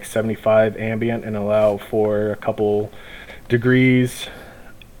be like 75 ambient and allow for a couple degrees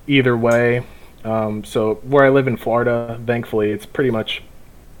either way. So where I live in Florida, thankfully, it's pretty much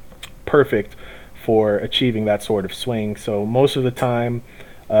perfect for achieving that sort of swing. So most of the time,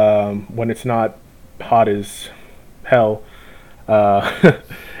 when it's not hot as hell,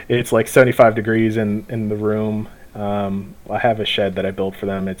 it's like 75 degrees in the room. I have a shed that I built for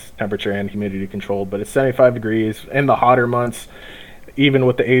them. It's temperature and humidity controlled, but it's 75 degrees. In the hotter months, even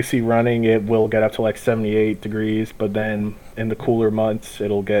with the AC running, it will get up to like 78 degrees, but then in the cooler months,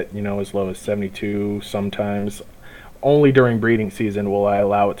 it'll get, as low as 72 sometimes. Only during breeding season will I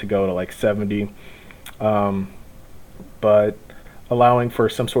allow it to go to like 70. But allowing for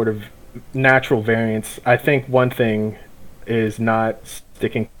some sort of natural variance. I think one thing is not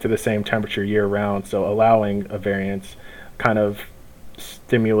sticking to the same temperature year round, so allowing a variance kind of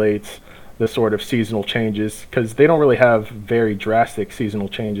stimulates the sort of seasonal changes, because they don't really have very drastic seasonal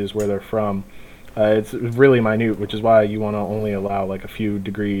changes where they're from. It's really minute, which is why you want to only allow like a few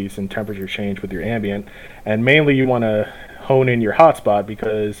degrees in temperature change with your ambient, and mainly you want to hone in your hotspot,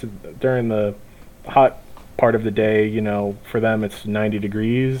 because during the hot part of the day, for them it's 90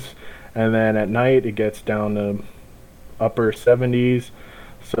 degrees, and then at night it gets down to upper 70s.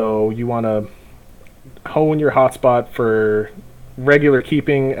 So you want to hone your hotspot for regular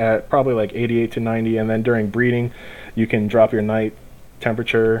keeping at probably like 88 to 90, and then during breeding you can drop your night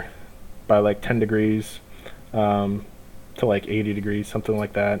temperature by like 10 degrees to like 80 degrees, something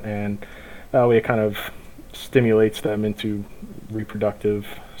like that, and that way it kind of stimulates them into reproductive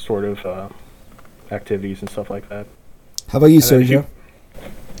sort of activities and stuff like that. How about you, Sergio?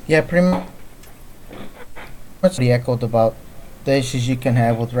 Yeah, pretty much echoed about the issues you can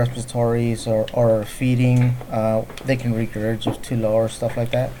have with respiratories or feeding. They can regurgitate if too low or stuff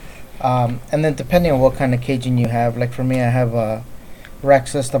like that. And then depending on what kind of caging you have, like for me, I have a rack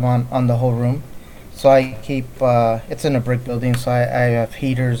system on the whole room. So I keep, it's in a brick building, so I have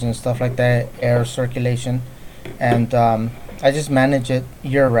heaters and stuff like that, air circulation. And I just manage it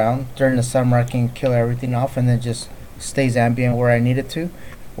year round. During the summer, I can kill everything off and then just stays ambient where I need it to.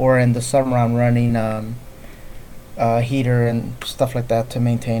 Or in the summer, I'm running heater and stuff like that to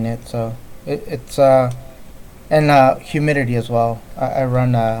maintain it. So it's and humidity as well. I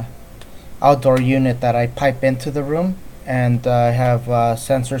run a outdoor unit that I pipe into the room, and I have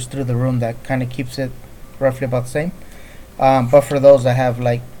sensors through the room that kind of keeps it roughly about the same. But for those that have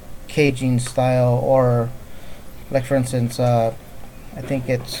like caging style, or like for instance, I think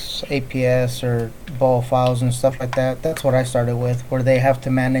it's APS or ball files and stuff like that. That's what I started with, where they have to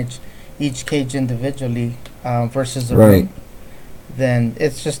manage each cage individually versus the room. Then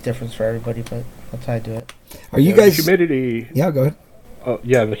it's just different for everybody, but that's how I do it. Are you guys humidity? Yeah, go ahead. Oh,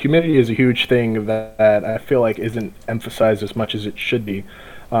 yeah, the humidity is a huge thing that I feel like isn't emphasized as much as it should be.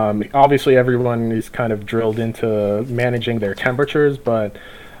 Obviously, everyone is kind of drilled into managing their temperatures, but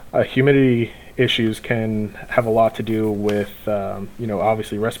humidity issues can have a lot to do with,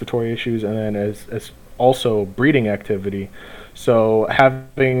 obviously respiratory issues, and then as also breeding activity. So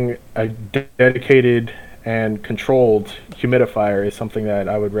having a dedicated and controlled humidifier is something that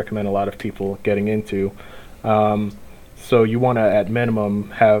I would recommend a lot of people getting into. So you want to, at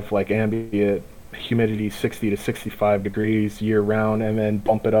minimum, have like ambient humidity 60 to 65 degrees year round, and then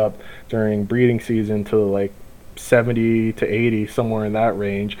bump it up during breeding season to like 70 to 80, somewhere in that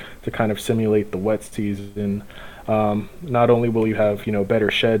range, to kind of simulate the wet season. Not only will you have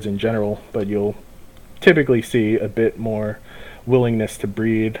better sheds in general, but you'll typically see a bit more willingness to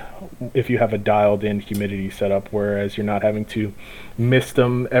breed if you have a dialed in humidity setup, whereas you're not having to mist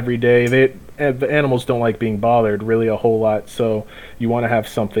them every day. The animals don't like being bothered really a whole lot, so you want to have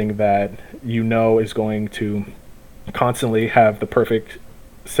something that is going to constantly have the perfect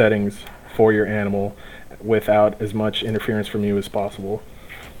settings for your animal without as much interference from you as possible.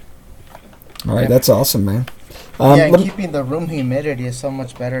 All right, that's awesome, man. Keeping the room humidity is so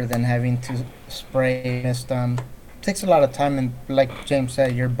much better than having to spray mist. Takes a lot of time, and like James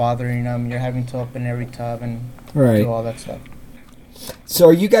said, you're bothering them. You're having to open every tub and do all that stuff. So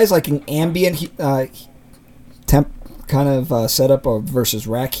are you guys like an ambient temp kind of setup versus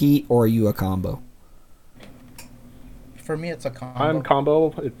rack heat, or are you a combo? For me, it's a combo. I'm combo.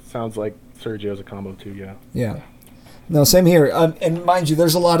 It sounds like Sergio's a combo too, yeah. Yeah. No, same here. And mind you,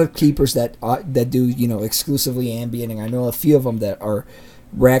 there's a lot of keepers that do exclusively ambienting. I know a few of them that are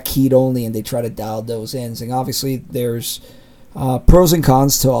rack heat only, and they try to dial those in. And obviously, there's pros and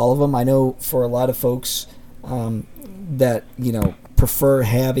cons to all of them. I know for a lot of folks that prefer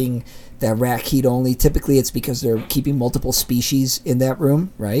having that rack heat only. Typically, it's because they're keeping multiple species in that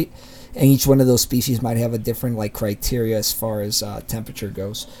room, right? And each one of those species might have a different criteria as far as temperature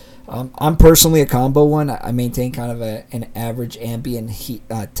goes. I'm personally a combo one. I maintain kind of an average ambient heat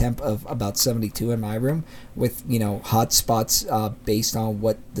temp of about 72 in my room, with hot spots based on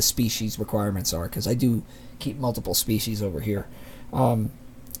what the species requirements are, because I do keep multiple species over here.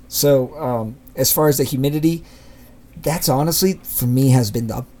 So as far as the humidity, that's honestly for me has been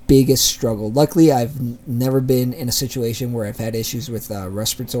the biggest struggle. Luckily, I've never been in a situation where I've had issues with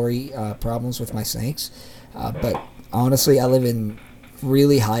respiratory problems with my snakes, but honestly, I live in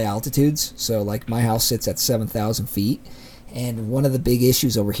really high altitudes, so like my house sits at 7,000 feet, And one of the big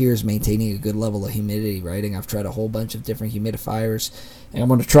issues over here is maintaining a good level of humidity, right? And I've tried a whole bunch of different humidifiers. And I'm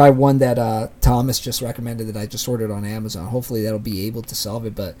going to try one that Thomas just recommended that I just ordered on Amazon. Hopefully that'll be able to solve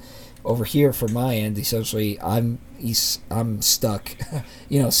it. But over here from my end, essentially, I'm stuck,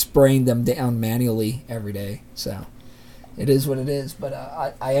 spraying them down manually every day. So it is what it is. But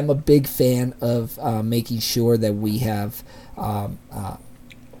I am a big fan of making sure that we have,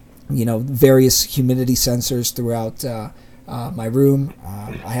 various humidity sensors throughout my room.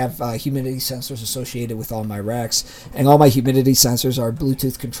 I have humidity sensors associated with all my racks, and all my humidity sensors are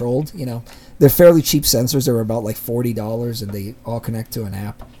Bluetooth controlled. They're fairly cheap sensors. They're about like $40, and they all connect to an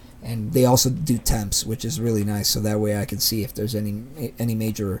app. And they also do temps, which is really nice. So that way I can see if there's any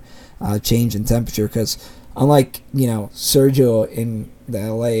major change in temperature. Because unlike Sergio in the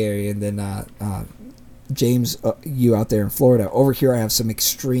LA area, and then James, you out there in Florida, over here I have some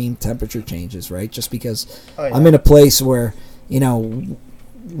extreme temperature changes, right? Just because I'm in a place where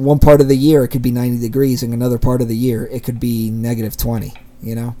one part of the year it could be 90 degrees, and another part of the year it could be negative 20.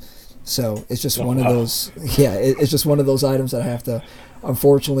 So it's just one of those. Yeah, it's just one of those items that I have to,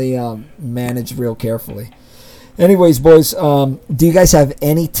 unfortunately, manage real carefully. Anyways, boys, do you guys have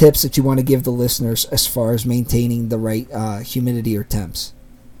any tips that you want to give the listeners as far as maintaining the right humidity or temps?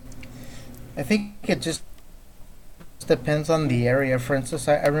 I think it just depends on the area. For instance,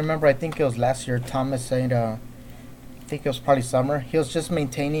 I remember, I think it was last year, Thomas said, I think it was probably summer, he was just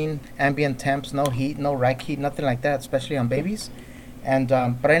maintaining ambient temps, no heat, no rack heat, nothing like that, especially on babies. And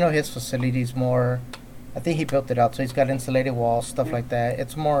but I know his facility is more, I think he built it out, so he's got insulated walls, stuff like that.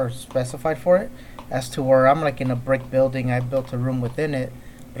 It's more specified for it, as to where I'm like in a brick building, I built a room within it,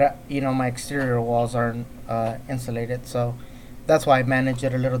 but my exterior walls aren't insulated, so that's why I manage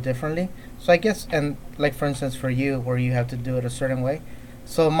it a little differently. So I guess, and like for instance for you, where you have to do it a certain way,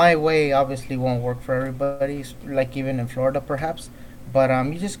 so my way obviously won't work for everybody, like even in Florida perhaps, but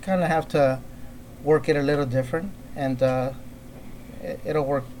you just kind of have to work it a little different, and it'll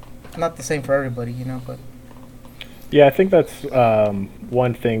work not the same for everybody, but yeah, I think that's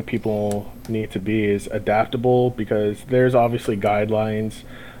one thing people need to be is adaptable, because there's obviously guidelines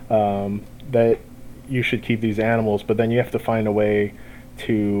that you should keep these animals, but then you have to find a way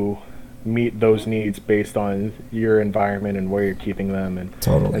to meet those needs based on your environment and where you're keeping them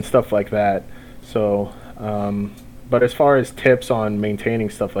and stuff like that. So but as far as tips on maintaining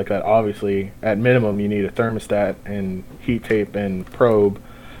stuff like that, obviously at minimum you need a thermostat and heat tape and probe.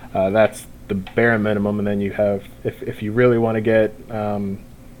 That's the bare minimum. And then you have, if you really want to get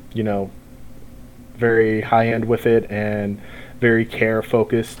very high end with it and very care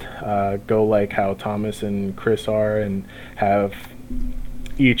focused, go like how Thomas and Chris are, and have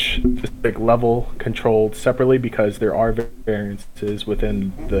each specific level controlled separately, because there are variances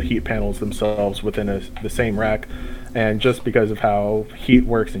within the heat panels themselves within the same rack. And just because of how heat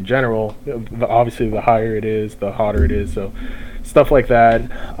works in general, obviously the higher it is, the hotter it is. So stuff like that.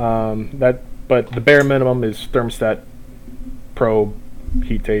 But the bare minimum is thermostat, probe,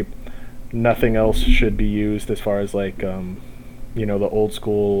 heat tape. Nothing else should be used as far as like the old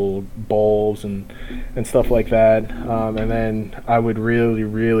school bulbs and stuff like that. And then I would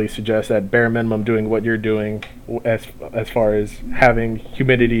really suggest that bare minimum doing what you're doing as far as having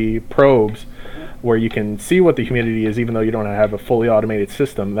humidity probes, where you can see what the humidity is even though you don't have a fully automated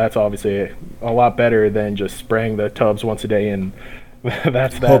system. That's obviously a lot better than just spraying the tubs once a day and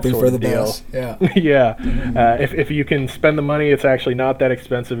that's that hoping sort for of the deal. best. Yeah. Yeah. If you can spend the money, it's actually not that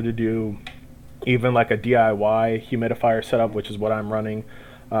expensive to do even like a DIY humidifier setup, which is what I'm running.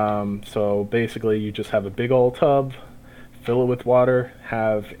 So basically you just have a big old tub, fill it with water,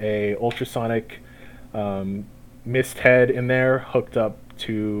 have a ultrasonic mist head in there hooked up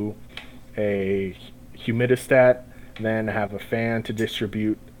to a humidistat, then have a fan to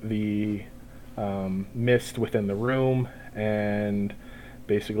distribute the mist within the room, and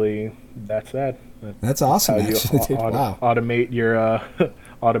basically that's that. That's awesome. How you Actually, wow. automate your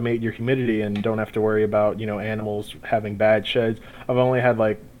automate your humidity and don't have to worry about animals having bad sheds. I've only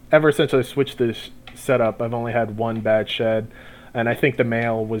had ever since I switched this setup, I've only had one bad shed, and I think the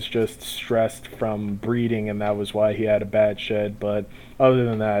male was just stressed from breeding, and that was why he had a bad shed. But other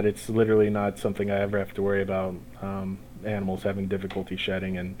than that, it's literally not something I ever have to worry about. Animals having difficulty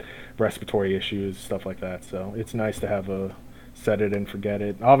shedding and respiratory issues, stuff like that. So it's nice to have a set it and forget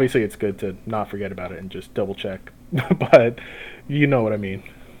it. Obviously, it's good to not forget about it and just double check, but you know what I mean.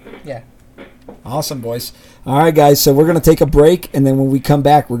 Yeah. Awesome, boys. All right, guys, so we're going to take a break, and then when we come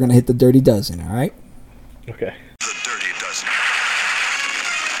back, we're going to hit the Dirty Dozen, all right? Okay. The Dirty Dozen.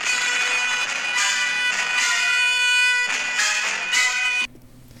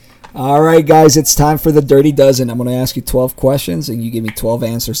 All right, guys, it's time for the Dirty Dozen. I'm going to ask you 12 questions, and you give me 12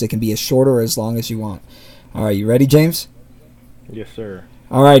 answers. They can be as short or as long as you want. All right, you ready, James? Yes, sir.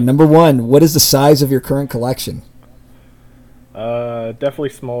 All right, number one, what is the size of your current collection? Definitely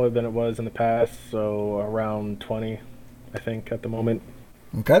smaller than it was in the past, so around 20, I think, at the moment.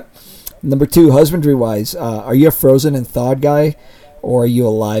 Okay. Number two, husbandry-wise, are you a frozen and thawed guy, or are you a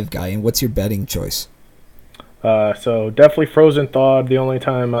live guy, and what's your bedding choice? So definitely frozen thawed. The only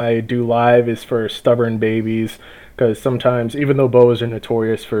time I do live is for stubborn babies, because sometimes, even though boas are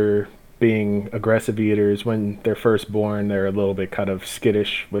notorious for being aggressive eaters, when they're first born, they're a little bit kind of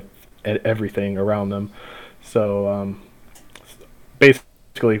skittish with everything around them. So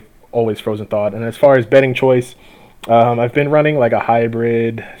basically, always frozen thawed. And as far as bedding choice, I've been running like a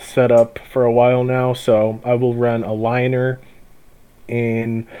hybrid setup for a while now, so I will run a liner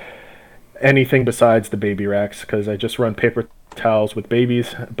in anything besides the baby racks, because I just run paper towels with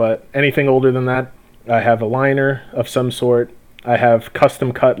babies. But anything older than that, I have a liner of some sort. I have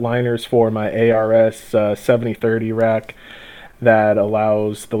custom cut liners for my ARS 7030 rack that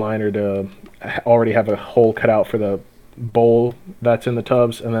allows the liner to already have a hole cut out for the bowl that's in the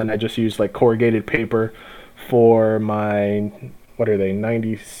tubs, and then I just use like corrugated paper for my, what are they,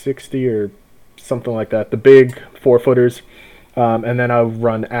 9060 or something like that, the big 4-footers. And then I'll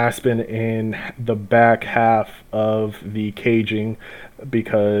run Aspen in the back half of the caging,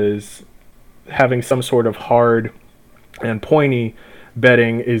 because having some sort of hard and pointy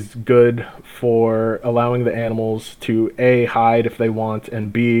bedding is good for allowing the animals to A, hide if they want,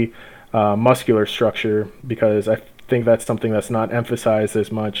 and B, muscular structure, because I think that's something that's not emphasized as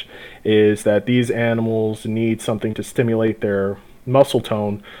much, is that these animals need something to stimulate their muscle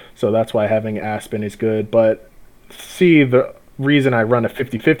tone. So that's why having Aspen is good. But C, the reason I run a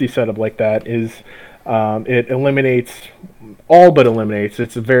 50-50 setup like that is it eliminates, all but eliminates,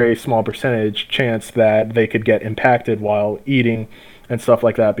 it's a very small percentage chance that they could get impacted while eating and stuff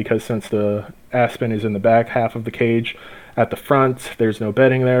like that, because since the Aspen is in the back half of the cage, at the front there's no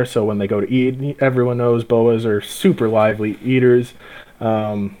bedding there, so when they go to eat, everyone knows boas are super lively eaters.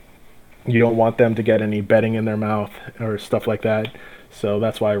 You don't want them to get any bedding in their mouth or stuff like that. So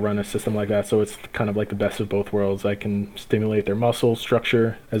that's why I run a system like that. So it's kind of like the best of both worlds. I can stimulate their muscle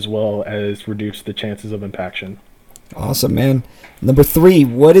structure as well as reduce the chances of impaction. Awesome, man. Number three,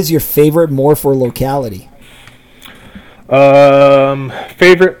 what is your favorite morph or locality?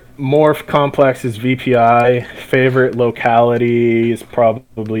 Favorite morph complex is VPI. Favorite locality is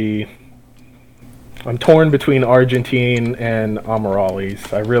probably, I'm torn between Argentine and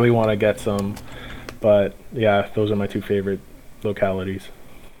Amarales. I really want to get some, but yeah, those are my two favorite localities.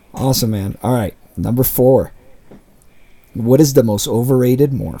 Awesome, man. All right, number four. What is the most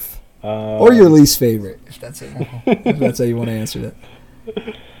overrated morph? Or your least favorite, if that's it. If that's how you want to answer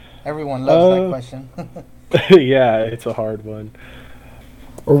that. Everyone loves that question. Yeah, it's a hard one.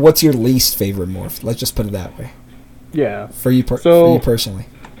 Or what's your least favorite morph? Let's just put it that way. Yeah. For you personally.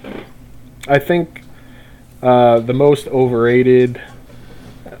 I think the most overrated,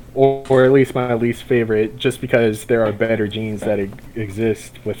 or at least my least favorite, just because there are better genes that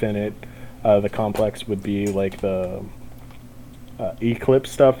exist within it, the complex would be like the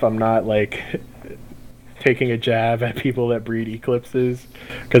Eclipse stuff. I'm not like taking a jab at people that breed Eclipses,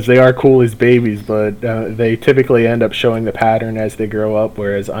 because they are cool as babies, but they typically end up showing the pattern as they grow up,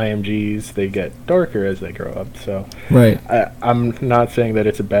 whereas IMGs, they get darker as they grow up. So right. I'm not saying that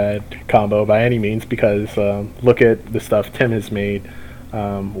it's a bad combo by any means, because look at the stuff Tim has made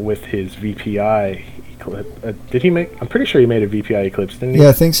with his VPI Eclipse. Did he make? I'm pretty sure he made a VPI Eclipse, didn't he? Yeah,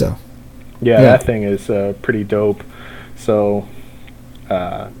 I think so. Yeah, that thing is pretty dope. So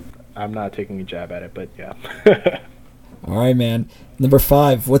I'm not taking a jab at it, but yeah. All right, man. Number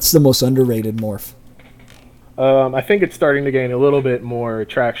five, what's the most underrated morph? I think it's starting to gain a little bit more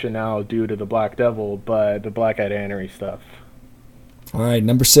traction now due to the Black Devil, but the Black-Eyed Anery stuff. All right,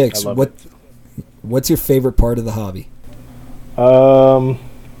 number six. What's your favorite part of the hobby?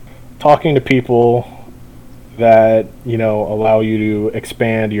 Talking to people that, allow you to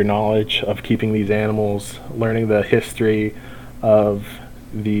expand your knowledge of keeping these animals, learning the history of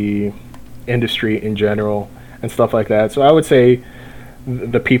the industry in general and stuff like that. So I would say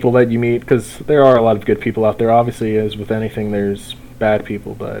the people that you meet, because there are a lot of good people out there. Obviously, as with anything, there's bad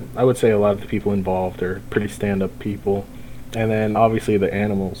people, but I would say a lot of the people involved are pretty stand-up people. And then obviously the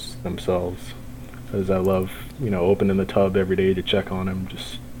animals themselves, because I love, opening the tub every day to check on them,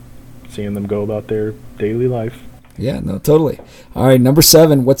 just seeing them go about their daily life. Yeah, no, totally. All right, number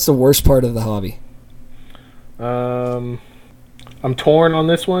seven, what's the worst part of the hobby? I'm torn on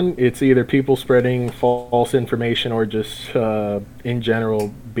this one. It's either people spreading false information or just in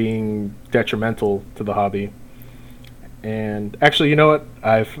general being detrimental to the hobby. And actually, you know what?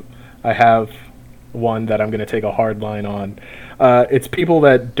 I have one that I'm going to take a hard line on. It's people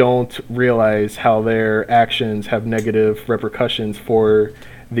that don't realize how their actions have negative repercussions for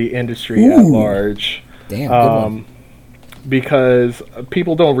the industry at large. Damn, good one. Because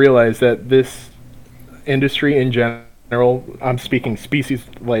people don't realize that this industry in general, I'm speaking species,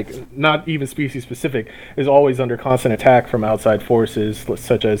 like not even species specific, is always under constant attack from outside forces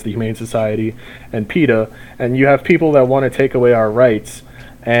such as the Humane Society and PETA. And you have people that want to take away our rights.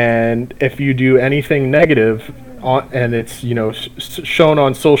 And if you do anything negative and it's, you know, shown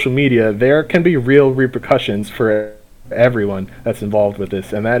on social media, there can be real repercussions for everyone that's involved with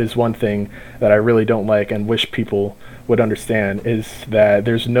this. And that is one thing that I really don't like and wish people would understand, is that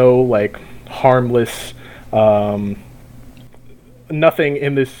there's no like harmless nothing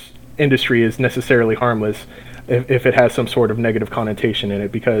in this industry is necessarily harmless if it has some sort of negative connotation in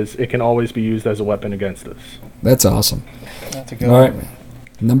it, because it can always be used as a weapon against us. That's awesome. That's a good All one. right.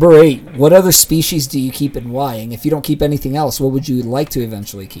 Number 8. What other species do you keep and why? And if you don't keep anything else, what would you like to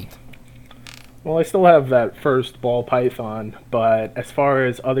eventually keep? Well, I still have that first ball python, but as far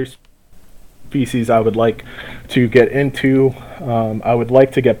as other species I would like to get into, I would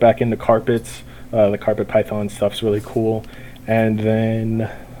like to get back into carpets. The carpet python stuff's really cool. And then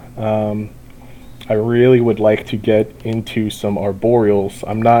I really would like to get into some arboreals.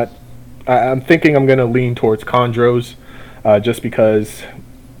 I'm thinking I'm going to lean towards chondros, just because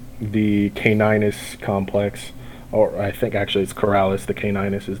the Caninus complex, or I think actually it's Corallus, the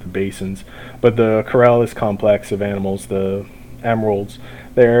Caninus is the basins, but the Corallus complex of animals, the emeralds,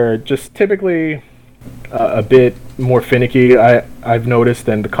 they're just typically a bit more finicky, I've noticed,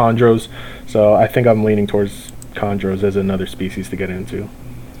 than the chondros. So I think I'm leaning towards chondros as another species to get into.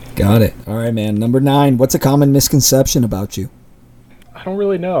 Got it. All right, man. Number 9. What's a common misconception about you? I don't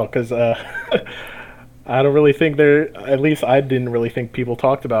really know, because I don't really think at least I didn't really think people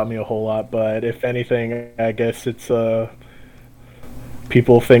talked about me a whole lot, but if anything, I guess it's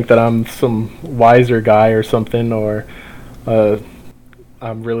people think that I'm some wiser guy or something, or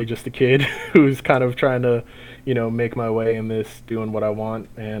I'm really just a kid who's kind of trying to, you know, make my way in this, doing what I want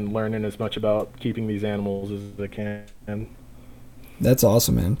and learning as much about keeping these animals as I can. That's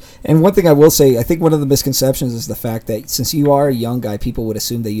awesome, man. And one thing I will say, I think one of the misconceptions is the fact that since you are a young guy, people would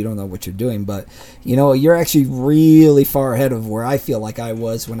assume that you don't know what you're doing. But, you know, you're actually really far ahead of where I feel like I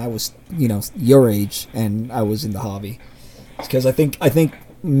was when I was, you know, your age and I was in the hobby. Because I think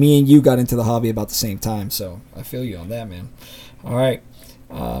me and you got into the hobby about the same time. So I feel you on that, man. All right.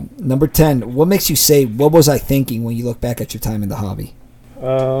 Number 10. What makes you say, what was I thinking when you look back at your time in the hobby?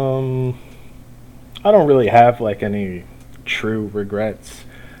 I don't really have like any true regrets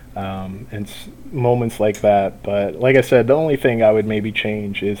and moments like that, but like I said, the only thing I would maybe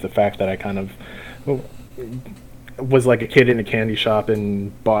change is the fact that I kind of was like a kid in a candy shop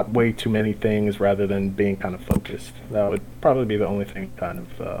and bought way too many things rather than being kind of focused. That would probably be the only thing kind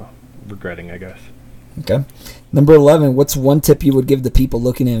of regretting, I guess. Okay. Number 11, what's one tip you would give the people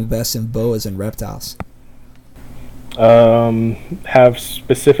looking to invest in boas and reptiles? Have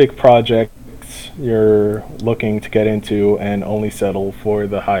specific projects you're looking to get into and only settle for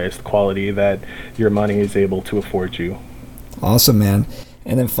the highest quality that your money is able to afford you. Awesome, man.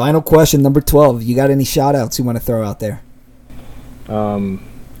 And then final question, number 12, you got any shout outs you want to throw out there?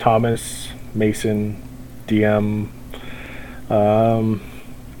 Thomas, Mason, DM. I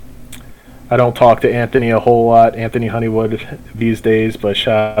don't talk to Anthony a whole lot, Anthony Honeywood, these days, but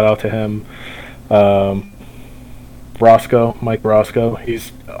shout out to him. Mike Roscoe,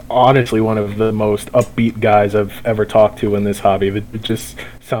 he's honestly one of the most upbeat guys I've ever talked to in this hobby. It just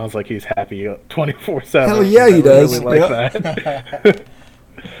sounds like he's happy 24/7. Hell yeah, he does. Really like that.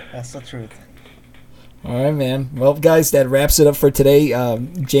 That's the truth. All right, man. Well, guys, that wraps it up for today.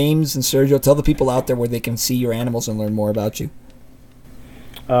 James and Sergio, tell the people out there where they can see your animals and learn more about you.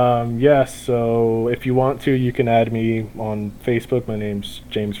 Yes, so if you want to, you can add me on Facebook. My name's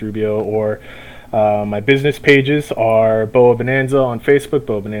James Rubio, or my business pages are Boa Bonanza on Facebook,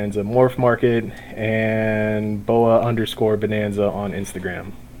 Boa Bonanza Morph Market, and Boa_Bonanza on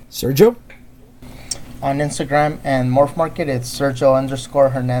Instagram. Sergio? On Instagram and Morph Market, it's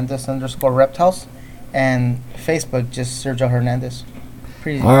Sergio_Hernandez_reptiles, and Facebook, just Sergio Hernandez.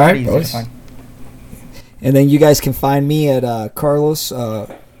 Pretty easy to find. And then you guys can find me at Carlos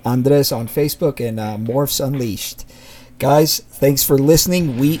Andres on Facebook and Morphs Unleashed. Guys, thanks for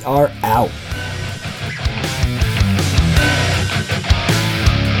listening. We are out.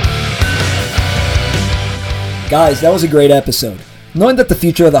 Guys, that was a great episode. Knowing that the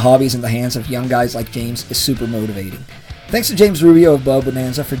future of the hobby is in the hands of young guys like James is super motivating. Thanks to James Rubio of Boa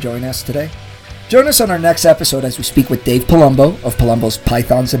Bonanza for joining us today. Join us on our next episode as we speak with Dave Palumbo of Palumbo's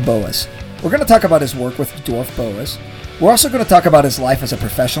Pythons and Boas. We're going to talk about his work with dwarf boas. We're also going to talk about his life as a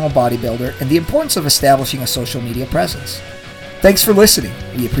professional bodybuilder and the importance of establishing a social media presence. Thanks for listening.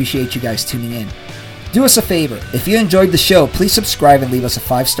 We appreciate you guys tuning in. Do us a favor. If you enjoyed the show, please subscribe and leave us a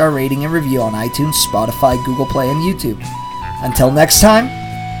 5-star rating and review on iTunes, Spotify, Google Play, and YouTube. Until next time,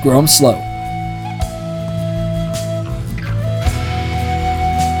 grow 'em slow.